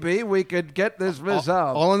maybe we could get this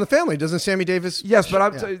resolved. All in the Family. Doesn't Sammy Davis? Yes,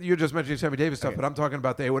 but you're just mentioning Sammy Davis stuff, Okay. but I'm talking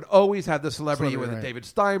about they would always have the celebrity, whether right. David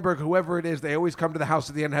Steinberg, whoever it is, they always come to the house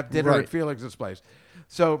at the end and have dinner Right. at Felix's place.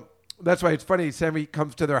 So that's why it's funny. Sammy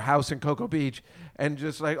comes to their house in Cocoa Beach and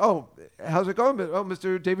just like, oh, how's it going? Oh,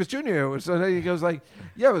 Mr. Davis Jr. So then he goes like,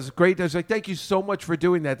 yeah, it was great. I was like, thank you so much for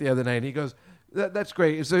doing that the other night. And he goes, that's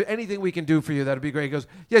great. Is there anything we can do for you? That'd be great. He goes,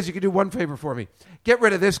 yes, you can do one favor for me. Get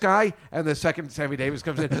rid of this guy. And the second Sammy Davis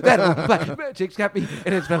comes in, that black magic's got me.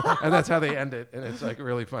 And that's how they end it. And it's like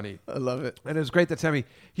really funny. I love it. And it's great that Sammy,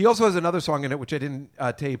 he also has another song in it, which I didn't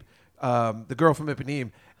tape, The Girl from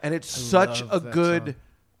Ipanema. And it's such a good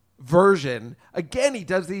version. Again, he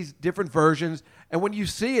does these different versions. And when you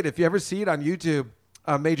see it, if you ever see it on YouTube,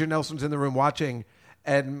 Major Nelson's in the room watching,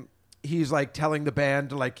 and he's like telling the band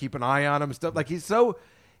to like keep an eye on him and stuff. Like he's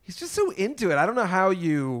just so into it. I don't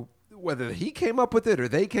know whether he came up with it or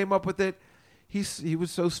they came up with it. He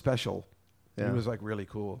was so special. Yeah. He was like really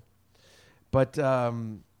cool. But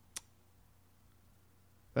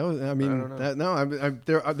That was. I mean, I don't know.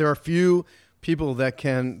 there are few people that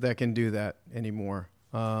can do that anymore.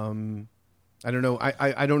 I don't know.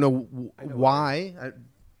 I don't know why,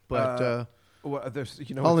 but Hall &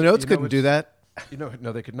 Oates couldn't do that.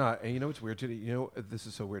 No, they could not. And what's weird too? This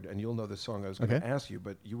is so weird. And you'll know this song. I was going to ask you,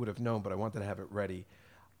 but you would have known. But I wanted to have it ready.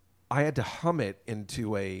 I had to hum it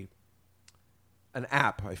into an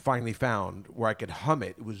app I finally found where I could hum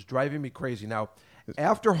it. It was driving me crazy. Now,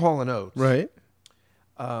 after Hall & Oates, right?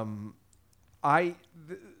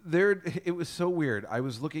 It was so weird. I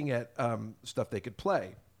was looking at stuff they could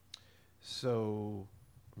play. So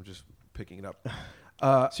I'm just picking it up.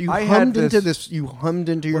 So you hummed into this. You hummed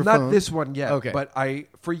into your phone. Not this one yet. Okay. But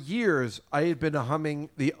for years, I had been humming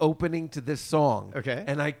the opening to this song. Okay.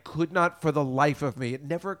 And I could not, for the life of me, it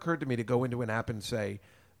never occurred to me to go into an app and say,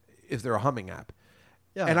 "Is there a humming app?"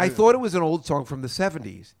 Yeah. And I thought it was an old song from the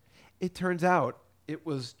 '70s. It turns out it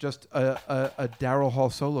was just a Daryl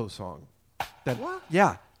Hall solo song. What?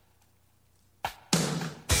 Yeah.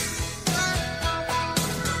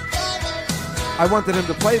 I wanted him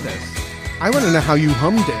to play this. I want to know how you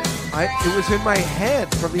hummed it. It was in my head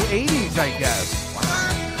from the 80s, I guess.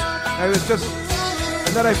 I was just...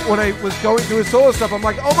 And then when I was going through his solo stuff, I'm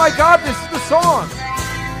like, oh my God, this is the song!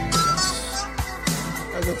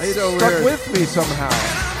 It stuck with me somehow.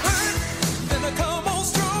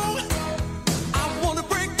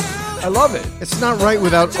 I love it. It's not right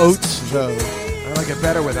without Oates, though. I like it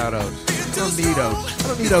better without Oates. I don't need Oates. I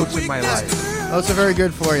don't need Oates in my life. Oates are very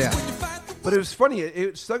good for you. But it was funny.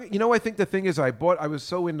 It stuck, I think the thing is I was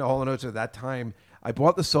so into Hall & Oates at that time. I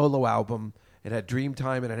bought the solo album. It had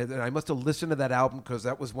Dreamtime, and I must have listened to that album because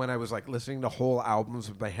that was when I was like listening to whole albums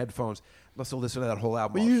with my headphones. Must have listened to that whole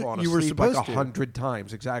album. Well, you were supposed like to. 100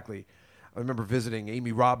 times, exactly. I remember visiting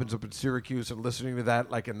Amy Robbins up in Syracuse and listening to that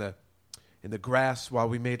like in the grass while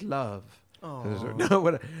we made love. Oh.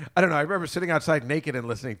 No, I don't know. I remember sitting outside naked and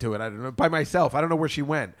listening to it. I don't know, by myself. I don't know where she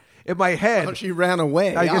went. In my head, oh, she ran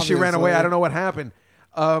away. I guess she ran away. I don't know what happened.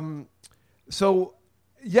 So,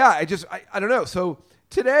 yeah, I don't know. So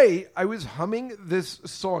today I was humming this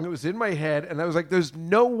song. It was in my head, and I was like, "There's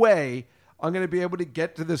no way I'm going to be able to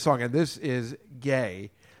get to this song." And this is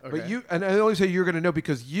gay. Okay. But and I only say you're going to know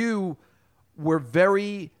because you were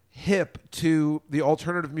very hip to the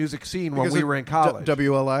alternative music scene when we were in college.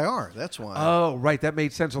 WLIR, that's why. Oh, right. That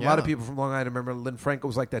made sense. A lot of Yeah. people from Long Island, remember Lynn Franco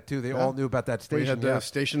was like that too. They all knew about that station. We had the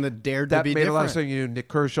station that dared that to be made different. a lot of sense. You knew Nick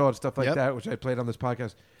Kershaw and stuff like Yep. that, which I played on this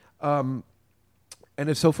podcast. And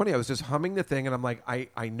it's so funny. I was just humming the thing, and I'm like,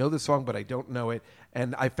 I know the song, but I don't know it.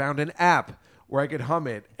 And I found an app where I could hum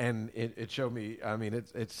it, and it showed me. I mean,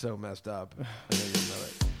 it's so messed up. I know you know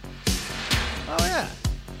it. Oh, yeah.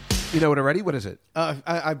 You know it already? What is it?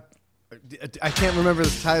 I can't remember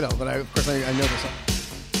the title, but of course I know the song.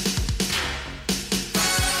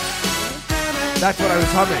 That's what I was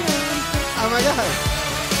humming. Oh my God!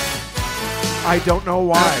 I don't know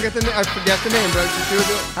why. I forget the name, but I just do it.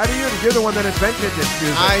 How do you? You're the one that invented this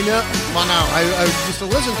music. I know. Well, no, I used to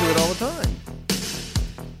listen to it all the time.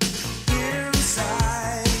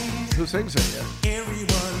 Who sings it?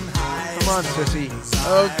 Come on, sissy.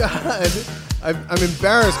 Oh God. I'm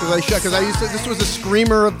embarrassed because I used to. This was a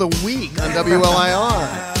screamer of the week on WLIR.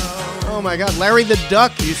 Oh my God, Larry the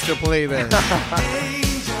Duck used to play there.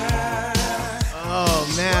 Oh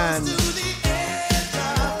man,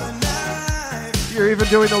 you're even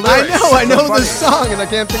doing the lyrics. I know the song, and I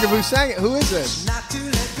can't think of who sang it. Who is it?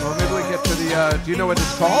 Well, maybe we get to the. Do you know what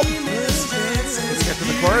it's called? to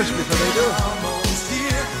the chorus before they do.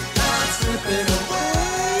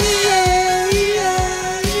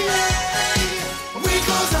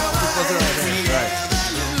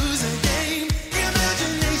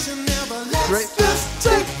 Great.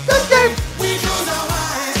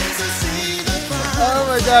 Oh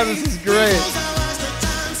my God, this is great.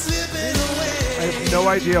 I have no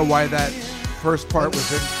idea why that first part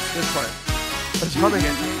was in this part. I was humming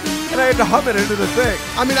it, and I had to hum it into the thing.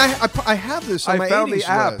 I mean, I have this on my I found 80s the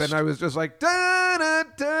app, list. and I was just like, dun,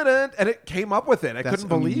 and it came up with it. I That's couldn't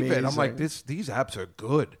believe it. I'm amazing. like, these apps are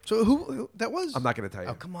good. So who that was? I'm not going to tell you.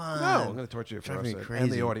 Oh, come on. No, I'm going to torture you for Drive me us crazy.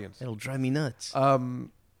 and the audience. It'll drive me nuts.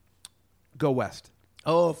 Go West.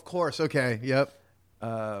 Oh, of course. Okay. Yep.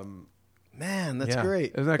 Man, that's Yeah.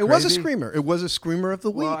 great. Isn't that It was a crazy? screamer. It was a screamer of the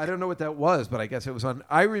week. Well, I don't know what that was, but I guess it was on.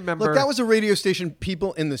 I remember. Look, that was a radio station.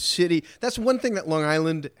 People in the city. That's one thing that Long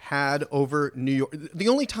Island had over New York. The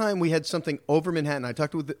only time we had something over Manhattan, I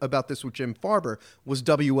talked about this with Jim Farber, was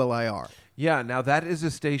WLIR. Yeah, now that is a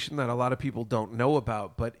station that a lot of people don't know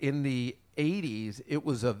about, but in the 80s, it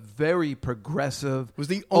was a very progressive. It was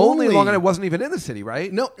the only only Long Island. It wasn't even in the city,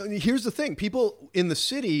 right? No, here's the thing. People in the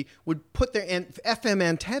city would put their FM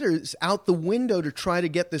antennas out the window to try to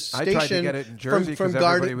get this I station tried to get it in Jersey from 'cause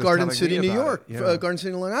everybody was Garden telling City, me New about York, it. Yeah. Garden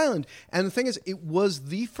City, Long Island. And the thing is, it was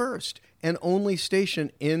the first and only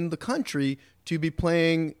station in the country to be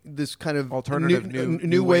playing this kind of Alternative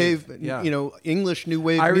new wave, yeah. English new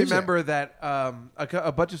wave I music. remember that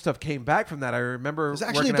a bunch of stuff came back from that. I remember There's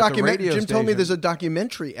actually a working at the documentary. radio Jim told me station. there's a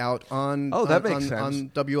documentary out on that makes sense. on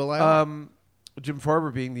WLIR. Jim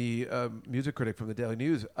Farber being the music critic from the Daily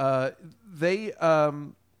News, I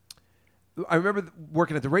remember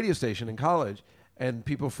working at the radio station in college, and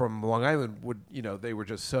people from Long Island would, they were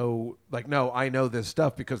just so like, no, I know this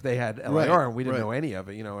stuff because they had LIR, Right, and we didn't right. know any of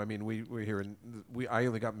it. I mean, we're here I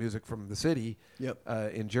only got music from the city, Yep.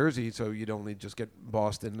 in Jersey, so you'd only just get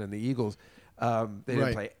Boston and the Eagles. They didn't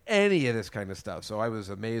Right. play any of this kind of stuff, so I was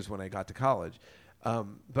amazed when I got to college.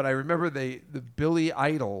 But I remember the Billy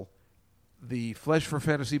Idol, the Flesh for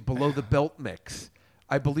Fantasy Below the Belt mix,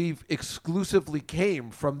 I believe exclusively came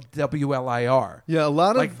from WLIR. Yeah, a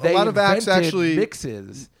lot of they acts invented actually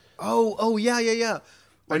mixes. Oh yeah. I Like know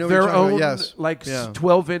what you're their talking own about. Yes.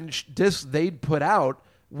 12-inch discs they'd put out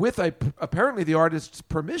with apparently the artist's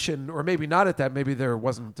permission, or maybe not at that. Maybe there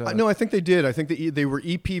wasn't. No, I think they did. I think they were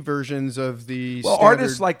EP versions of the Well, standard...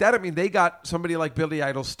 artists like that. I mean, they got somebody like Billy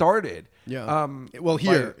Idol started. Yeah. Well,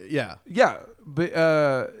 here, yeah, but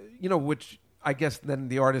which I guess then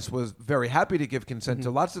the artist was very happy to give consent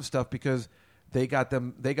to lots of stuff because they got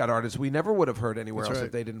artists we never would have heard anywhere That's else right.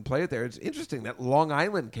 if they didn't play it there. It's interesting that Long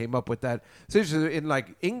Island came up with that. So in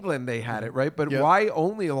like England they had it, right? But Yeah. why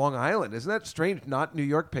only Long Island? Isn't that strange? Not New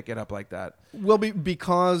York pick it up like that. Well,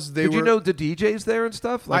 because they Did were... you know the DJs there and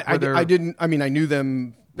stuff? Like I didn't... I mean, I knew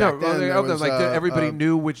them back then. There was, everybody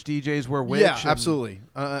knew which DJs were which. Yeah, and- absolutely.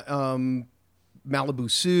 Malibu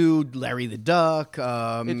Sue, Larry the Duck,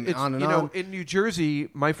 on and on. In New Jersey,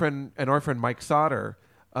 our friend Mike Sauter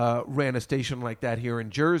ran a station like that here in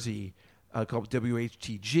Jersey called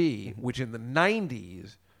WHTG, which in the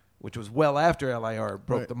 90s, which was well after LIR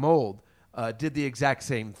broke Right. the mold, did the exact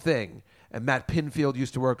same thing. And Matt Pinfield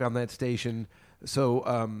used to work on that station. So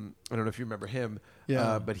I don't know if you remember him,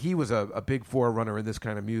 Yeah. but he was a big forerunner in this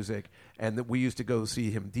kind of music. And that we used to go see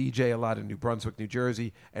him DJ a lot in New Brunswick, New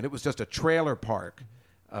Jersey. And it was just a trailer park,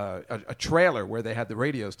 a trailer where they had the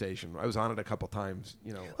radio station. I was on it a couple times.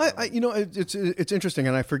 It's interesting,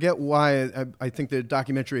 and I forget why. I think the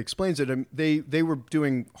documentary explains it. They were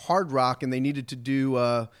doing hard rock, and they needed to do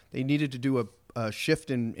a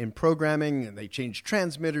shift in programming, and they changed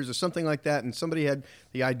transmitters or something like that. And somebody had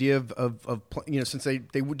the idea of since they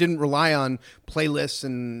didn't rely on playlists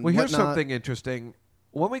and Well, here's whatnot. something interesting.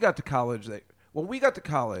 When we got to college, I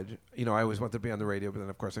always wanted to be on the radio, but then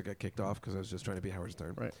of course I got kicked off because I was just trying to be Howard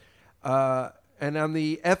Stern. Right. And on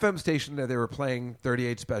the FM station there, they were playing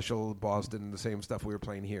 38 Special, Boston, the same stuff we were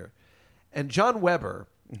playing here. And John Weber,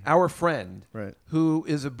 our friend, Right. who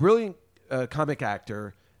is a brilliant comic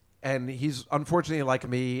actor, and he's unfortunately like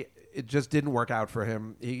me. It just didn't work out for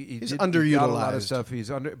him. He's he got a lot of underutilized.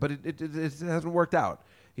 stuff. But it hasn't worked out.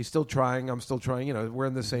 He's still trying. I'm still trying. We're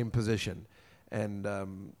in the same position, and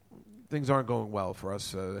things aren't going well for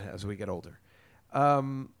us as we get older.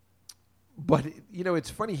 But it's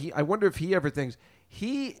funny. I wonder if he ever thinks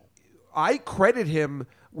I credit him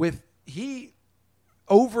with he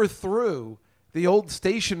overthrew the old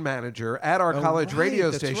station manager at our college radio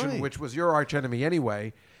that's station, right. which was your arch enemy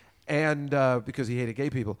anyway, and because he hated gay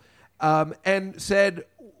people, and said,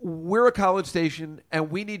 "We're a college station, and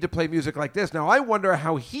we need to play music like this." Now, I wonder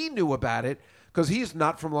how he knew about it, because he's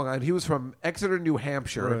not from Long Island. He was from Exeter, New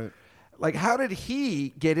Hampshire. Right. Like, how did he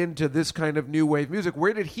get into this kind of new wave music?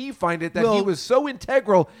 Where did he find it that he was so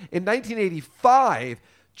integral in 1985,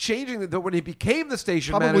 changing that when he became the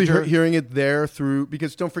station Probably manager? hearing it there through,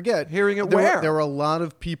 because don't forget, Hearing it there were a lot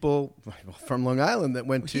of people from Long Island that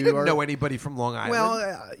went to. He didn't know anybody from Long Island.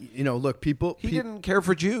 Well, look, people. He didn't care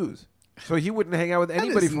for Jews. So he wouldn't hang out with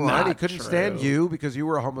anybody is from Long Island. He not couldn't true. stand you because you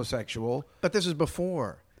were a homosexual. But this is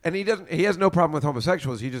before. And he has no problem with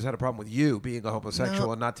homosexuals. He just had a problem with you being a homosexual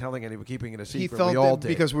No. and not telling anybody, keeping it a secret. He felt we all that did.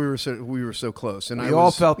 because we were so close, and we all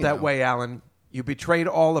felt that way, Alan. You betrayed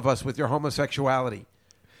all of us with your homosexuality.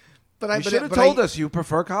 But you should have told us you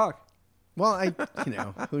prefer cock. Well,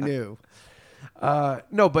 who knew?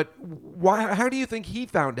 No, but why? How do you think he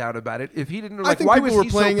found out about it? If he didn't, I think why people was were he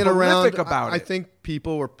playing so it around. about I it? think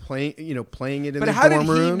people were playing it in But the how dorm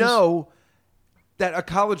did he rooms. know that a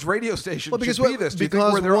college radio station should be this? Do you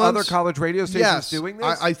think were there other college radio stations doing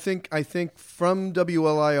this? I think from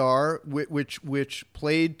WLIR, which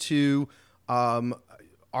played to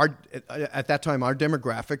our at that time our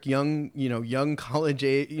demographic, young college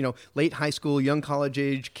age, late high school, young college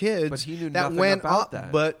age kids. But he knew that nothing went about up,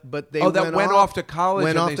 that. But they went off to college.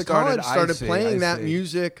 Went and off they to started, college, started playing that see.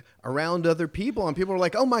 music around other people, and people were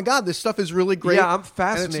like, "Oh my God, this stuff is really great." Yeah, I'm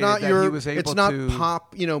fascinated and it's not that he was able It's not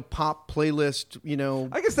to pop playlist.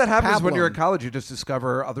 I guess that happens when you're in pablum. college. You just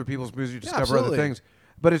discover other people's music. You discover other absolutely. things.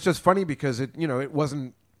 But it's just funny because it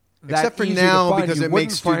wasn't that Except for easy to now, find. because You it wouldn't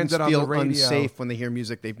makes find students it on feel the radio. unsafe when they hear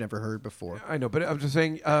music they've never heard before. I know, but I'm just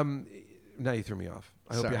saying. Now you threw me off.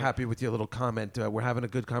 I hope Sorry. you're happy with your little comment. We're having a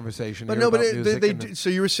good conversation. But here no, but about music they and do, so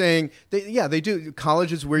you were saying, they do.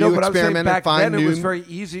 College is where no, you but I'm saying experiment back and find then new. it was very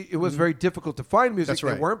easy. It was very difficult to find music. That's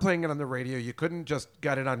right. They weren't playing it on the radio. You couldn't just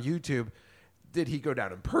get it on YouTube. Did he go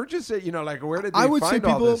down and purchase it? Where did they I would find say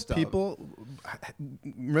all this stuff? people.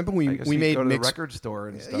 Remember I we guess we he'd made go to mix. the record store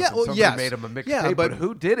and stuff. Yeah, and well, somebody yes. made him a mixtape. Yeah, but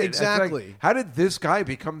who did it? It's like, exactly? how did this guy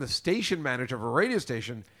become the station manager of a radio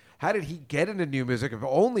station? How did he get into new music? If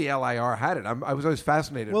only LIR had it. I was always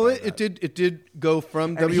fascinated. Well, by it did go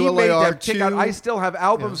from and he made WLIR them kick out. to. I still have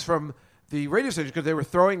albums from the radio station because they were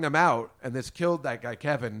throwing them out, and this killed that guy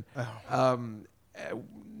Kevin.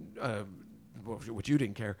 Which you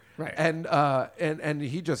didn't care, Right. And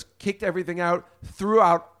he just kicked everything out, threw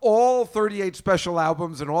out all 38 special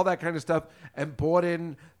albums and all that kind of stuff, and bought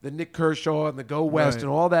in the Nick Kershaw and the Go West Right.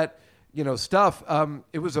 and all that stuff.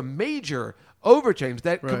 It was a major overchange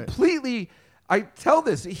that Right. completely. I tell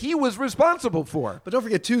this he was responsible for. But don't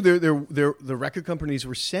forget too, the record companies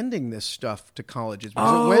were sending this stuff to colleges. Because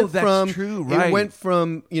Oh, it went that's from, true, right. It went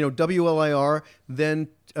from WLIR then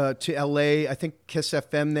to LA. I think Kiss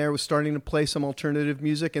FM there was starting to play some alternative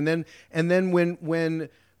music, and then when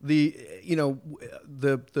the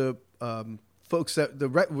folks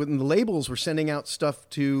when the labels were sending out stuff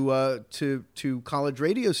to college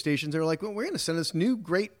radio stations, they were like, well, we're going to send this new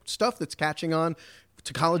great stuff that's catching on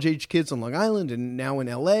to college age kids on Long Island and now in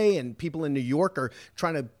LA, and people in New York are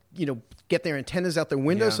trying to get their antennas out their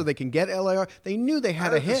window so they can get LIR. They knew they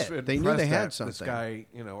had a hit. They knew they had something. This guy,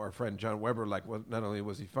 our friend John Weber, not only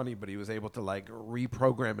was he funny, but he was able to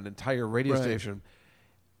reprogram an entire radio Right. station.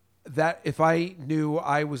 That if I knew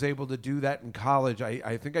I was able to do that in college,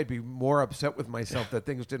 I think I'd be more upset with myself that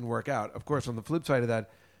things didn't work out. Of course, on the flip side of that,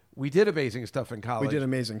 we did amazing stuff in college. We did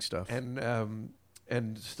amazing stuff.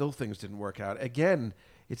 And still things didn't work out. Again,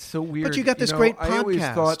 it's so weird. But you got this great I always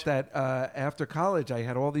podcast. thought that after college I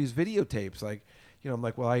had all these videotapes. I'm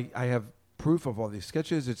like, well, I have proof of all these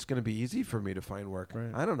sketches. It's going to be easy for me to find work.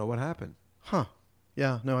 Right. I don't know what happened. Huh.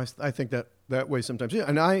 Yeah, no, I think that way sometimes. Yeah,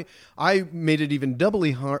 and I made it even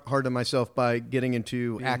doubly hard on myself by getting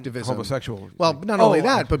into Being activism. homosexual. Well, not only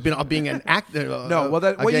that, but being an actor. No, well,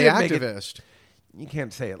 a gay you didn't make activist. You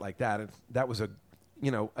can't say it like that. That was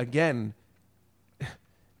again,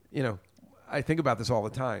 I think about this all the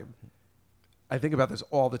time.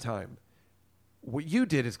 What you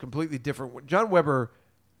did is completely different. What John Weber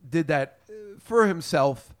did that for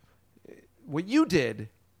himself. What you did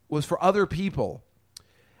was for other people.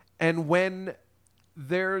 And when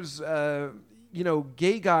there's,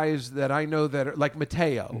 gay guys that I know that are like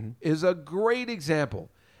Mateo is a great example.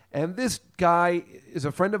 And this guy is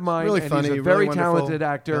a friend of mine. Really and funny, he's a really very wonderful. talented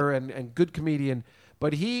actor Yep. and good comedian.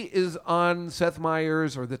 But he is on Seth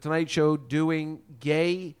Meyers or The Tonight Show doing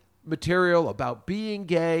gay material about being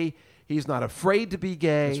gay. He's not afraid to be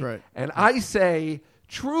gay. That's right. And I say,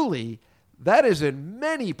 truly, that is in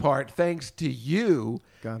many part thanks to you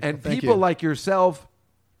God, and thank people you. like yourself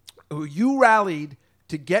who you rallied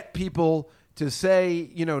to get people to say,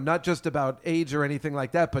 not just about AIDS or anything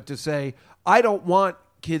like that, but to say, I don't want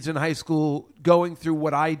kids in high school going through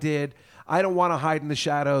what I did. I don't want to hide in the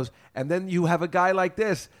shadows. And then you have a guy like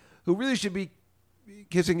this who really should be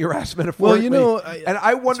kissing your ass metaphorically. And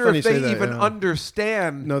I wonder if they even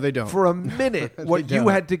understand. No, they don't. For a minute what you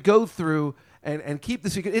had to go through and keep the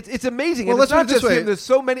secret. It's amazing. Well, and it's not let's put it just this way. him. There's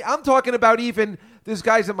so many. I'm talking about even there's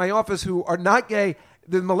guys at my office who are not gay,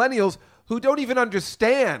 the millennials, who don't even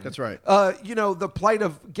understand. That's right. The plight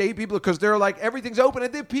of gay people because they're like everything's open,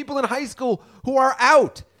 and there are people in high school who are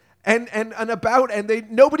out and about,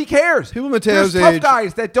 and nobody cares. People Mateo's There's tough age,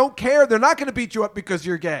 guys that don't care. They're not going to beat you up because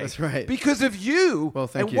you're gay. That's right. Because of you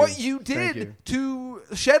and what you did to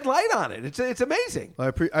shed light on it. It's amazing.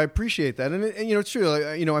 Well, I appreciate that, and it's true.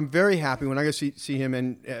 I'm very happy when I go see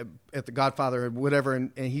him at the Godfather or whatever,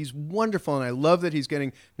 and he's wonderful, and I love that he's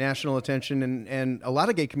getting national attention, and a lot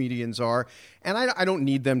of gay comedians are, and I don't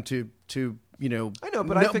need them to. I know,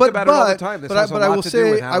 but I think about it all the time. But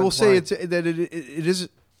I will say it is.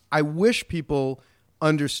 I wish people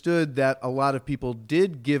understood that a lot of people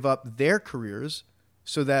did give up their careers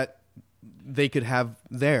so that they could have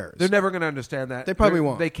theirs. They're never going to understand that. They probably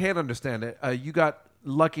won't. They can't understand it. You got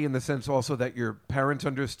lucky in the sense also that your parents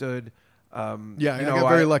understood. I got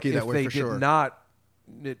very lucky that way for If sure. they did not,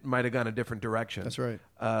 it might have gone a different direction. That's right.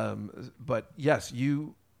 But yes,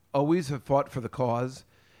 you always have fought for the cause.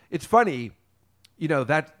 It's funny,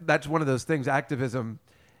 that's one of those things, activism,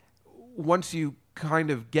 once you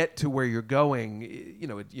kind of get to where you're going,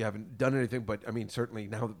 you haven't done anything, but I mean, certainly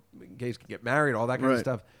now gays can get married, all that kind of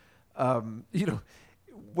stuff. When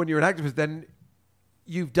you're an activist, then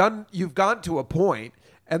you've gone to a point,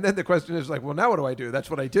 and then the question is like, well, now what do I do? That's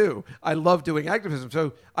what I do. I love doing activism.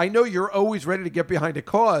 So I know you're always ready to get behind a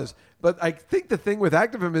cause, but I think the thing with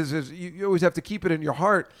activism is you always have to keep it in your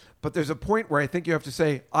heart. But there's a point where I think you have to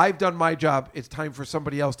say, I've done my job. It's time for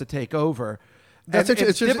somebody else to take over.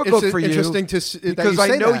 It's difficult for you because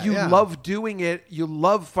I know you love doing it. You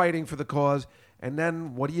love fighting for the cause. And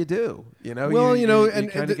then what do? You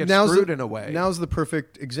kind of get screwed in a way. Now's the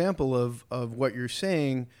perfect example of what you're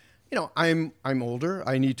saying. I'm older.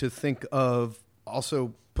 I need to think of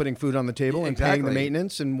also putting food on the table and paying the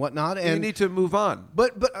maintenance and whatnot. And you need to move on.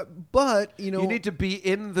 But you need to be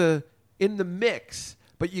in the mix,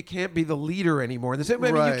 but you can't be the leader anymore. The same way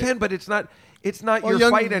you can, but it's not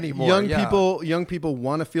your fight anymore. Young people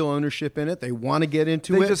want to feel ownership in it. They want to get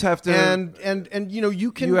into it. They just have to, and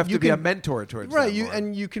you have to be a mentor towards right. them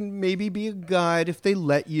And you can maybe be a guide if they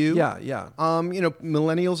let you. Yeah.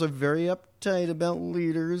 Millennials are very uptight about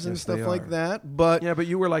leaders and stuff like that. But but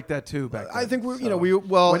you were like that too back then. I think when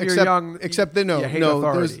you're young, except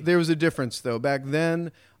that there was a difference though back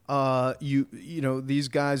then. These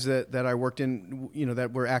guys that I worked in,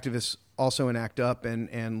 that were activists also in ACT UP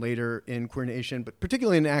and later in Queer Nation, but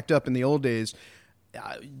particularly in ACT UP in the old days,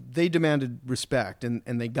 they demanded respect and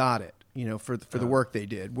they got it, for the work they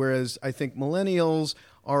did. Whereas I think millennials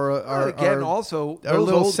are a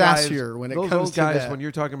little sassier when it comes to those guys, that. when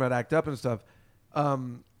you're talking about ACT UP and stuff,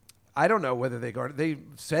 I don't know whether they got it. They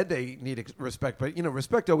said they need respect, but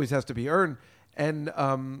respect always has to be earned. And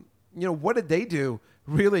what did they do?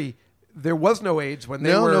 Really, there was no AIDS when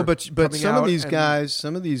they were but some of these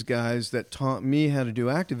guys that taught me how to do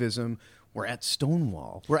activism were at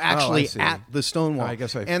Stonewall. We're actually at the Stonewall.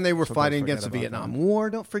 And they were fighting against the Vietnam War.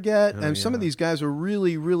 Don't forget. And some of these guys were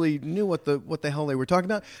really, really knew what the hell they were talking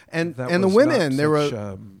about. And the women, there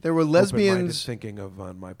were lesbians. Thinking of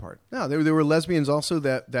on my part. No, there were lesbians also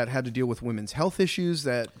that had to deal with women's health issues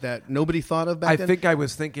that nobody thought of back then. I think I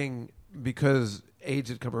was thinking because AIDS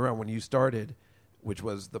had come around when you started, which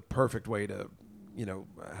was the perfect way to,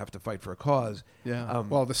 have to fight for a cause. Yeah.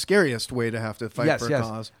 The scariest way to have to fight for a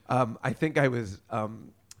cause. I think I was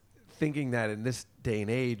thinking that in this day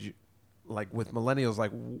and age, like with millennials,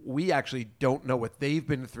 like we actually don't know what they've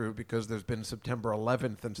been through because there's been September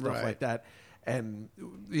 11th and stuff like that. And,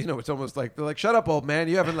 it's almost like, they're like, shut up, old man.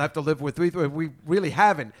 You haven't have to live with we really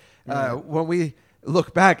haven't. When we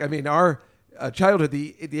look back, I mean, our childhood,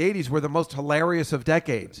 the 80s were the most hilarious of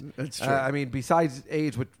decades. That's true. Besides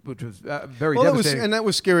AIDS, which was very devastating. That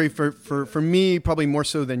was scary for me, probably more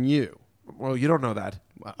so than you. Well, you don't know that.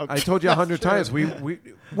 Okay. I told you 100 times. We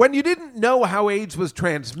when you didn't know how AIDS was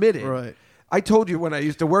transmitted. Right. I told you when I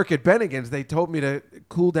used to work at Bennigan's, they told me to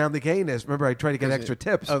cool down the gayness. Remember, I tried to get extra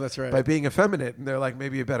tips. Oh, that's right. By being effeminate, and they're like,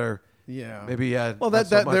 maybe you better. Yeah. Maybe. There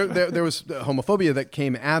was homophobia that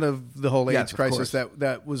came out of the whole AIDS crisis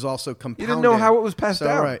that was also compounded. You didn't know how it was passed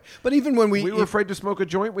down. Right. But even when we were afraid to smoke a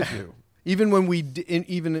joint with you. Even when we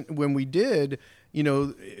did,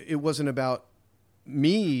 it wasn't about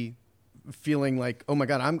me feeling like, oh my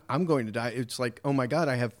God, I'm going to die. It's like, oh my God,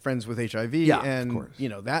 I have friends with HIV, yeah, and of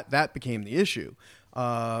course. that became the issue.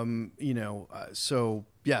 So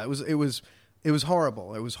yeah, it was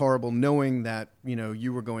horrible. It was horrible knowing that,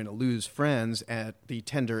 you were going to lose friends at the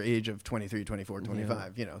tender age of 23, 24,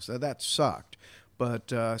 25, so that sucked.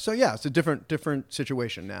 But, it's a different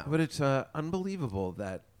situation now. But it's unbelievable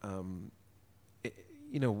that, when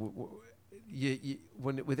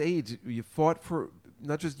with AIDS, you fought for,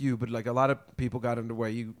 not just you, but like a lot of people got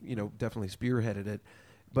underway. You definitely spearheaded it.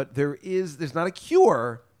 But there's not a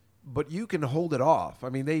cure, but you can hold it off. I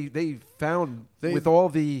mean, they found with all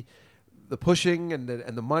the pushing and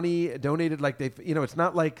the money donated, like it's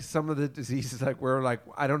not like some of the diseases like we're like,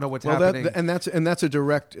 I don't know what's happening. That's a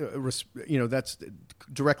direct, that's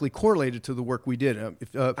directly correlated to the work we did.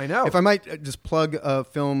 I know. If I might just plug a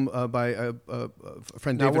film by a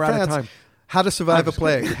friend, Now David we're out of France, time. How to Survive a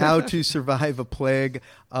Plague. How to Survive a Plague.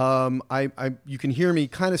 You can hear me,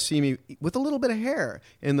 kind of see me with a little bit of hair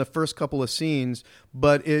in the first couple of scenes,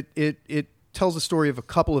 but it tells the story of a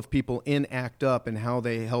couple of people in ACT UP and how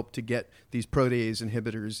they helped to get these protease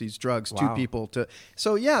inhibitors, these drugs, to people.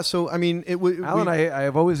 I mean, Alan, I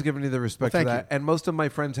have always given you the respect for that, you. and most of my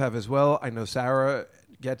friends have as well. I know Sarah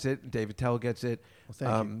gets it, David Tell gets it. Well,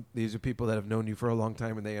 thank you. These are people that have known you for a long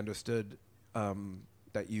time, and they understood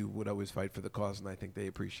that you would always fight for the cause, and I think they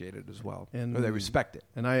appreciate it as well, or they respect it.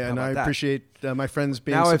 And I appreciate my friends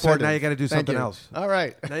being now supportive. Now you got to do something else. All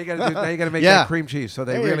right. Now you got to make that cream cheese, so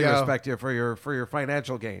they There you really go. respect you for your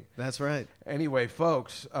financial gain. That's right. Anyway,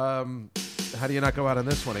 folks, how do you not go out on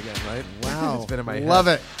this one again? Right? Wow. It's been in my head. Love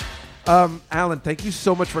it. Alan, thank you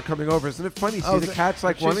so much for coming over. Isn't it funny? See the cat's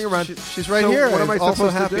like running around. She's right here. What am I also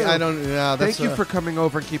supposed happy. to do? I don't. Yeah. Thank you for coming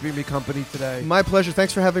over and keeping me company today. My pleasure.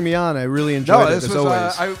 Thanks for having me on. I really enjoyed it as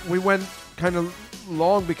always. We went kind of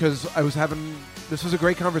long because this was a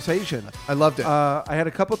great conversation. I loved it. I had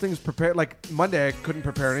a couple things prepared. Like Monday, I couldn't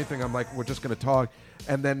prepare anything. I'm like, we're just going to talk.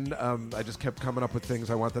 And then I just kept coming up with things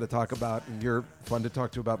I wanted to talk about. And you're fun to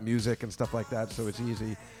talk to about music and stuff like that, so it's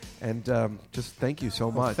easy. And just thank you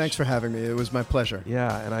so much. Thanks for having me. It was my pleasure.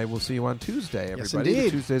 Yeah, and I will see you on Tuesday, everybody. Yes,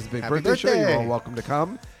 indeed. Tuesday's the big Happy birthday show. You're birthday. all welcome to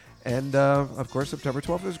come. And, of course, September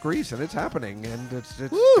 12th is Greece, and it's happening. And it's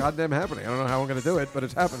goddamn happening. I don't know how I'm going to do it, but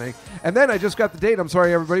it's happening. And then I just got the date. I'm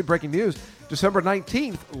sorry, everybody. Breaking news. December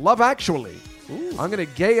 19th, Love Actually. Ooh. I'm going to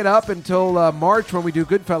gay it up until March when we do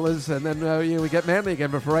Goodfellas, and then we get manly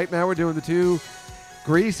again. But for right now, we're doing the two,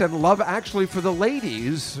 Grease and Love Actually for the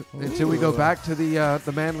ladies, until we go back to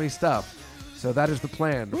the manly stuff. So that is the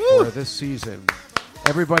plan for this season.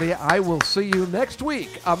 Everybody, I will see you next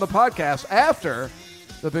week on the podcast after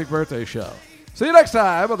the big birthday show. See you next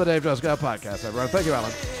time on the Dave Jones Podcast, everyone. Thank you,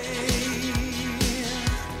 Alan.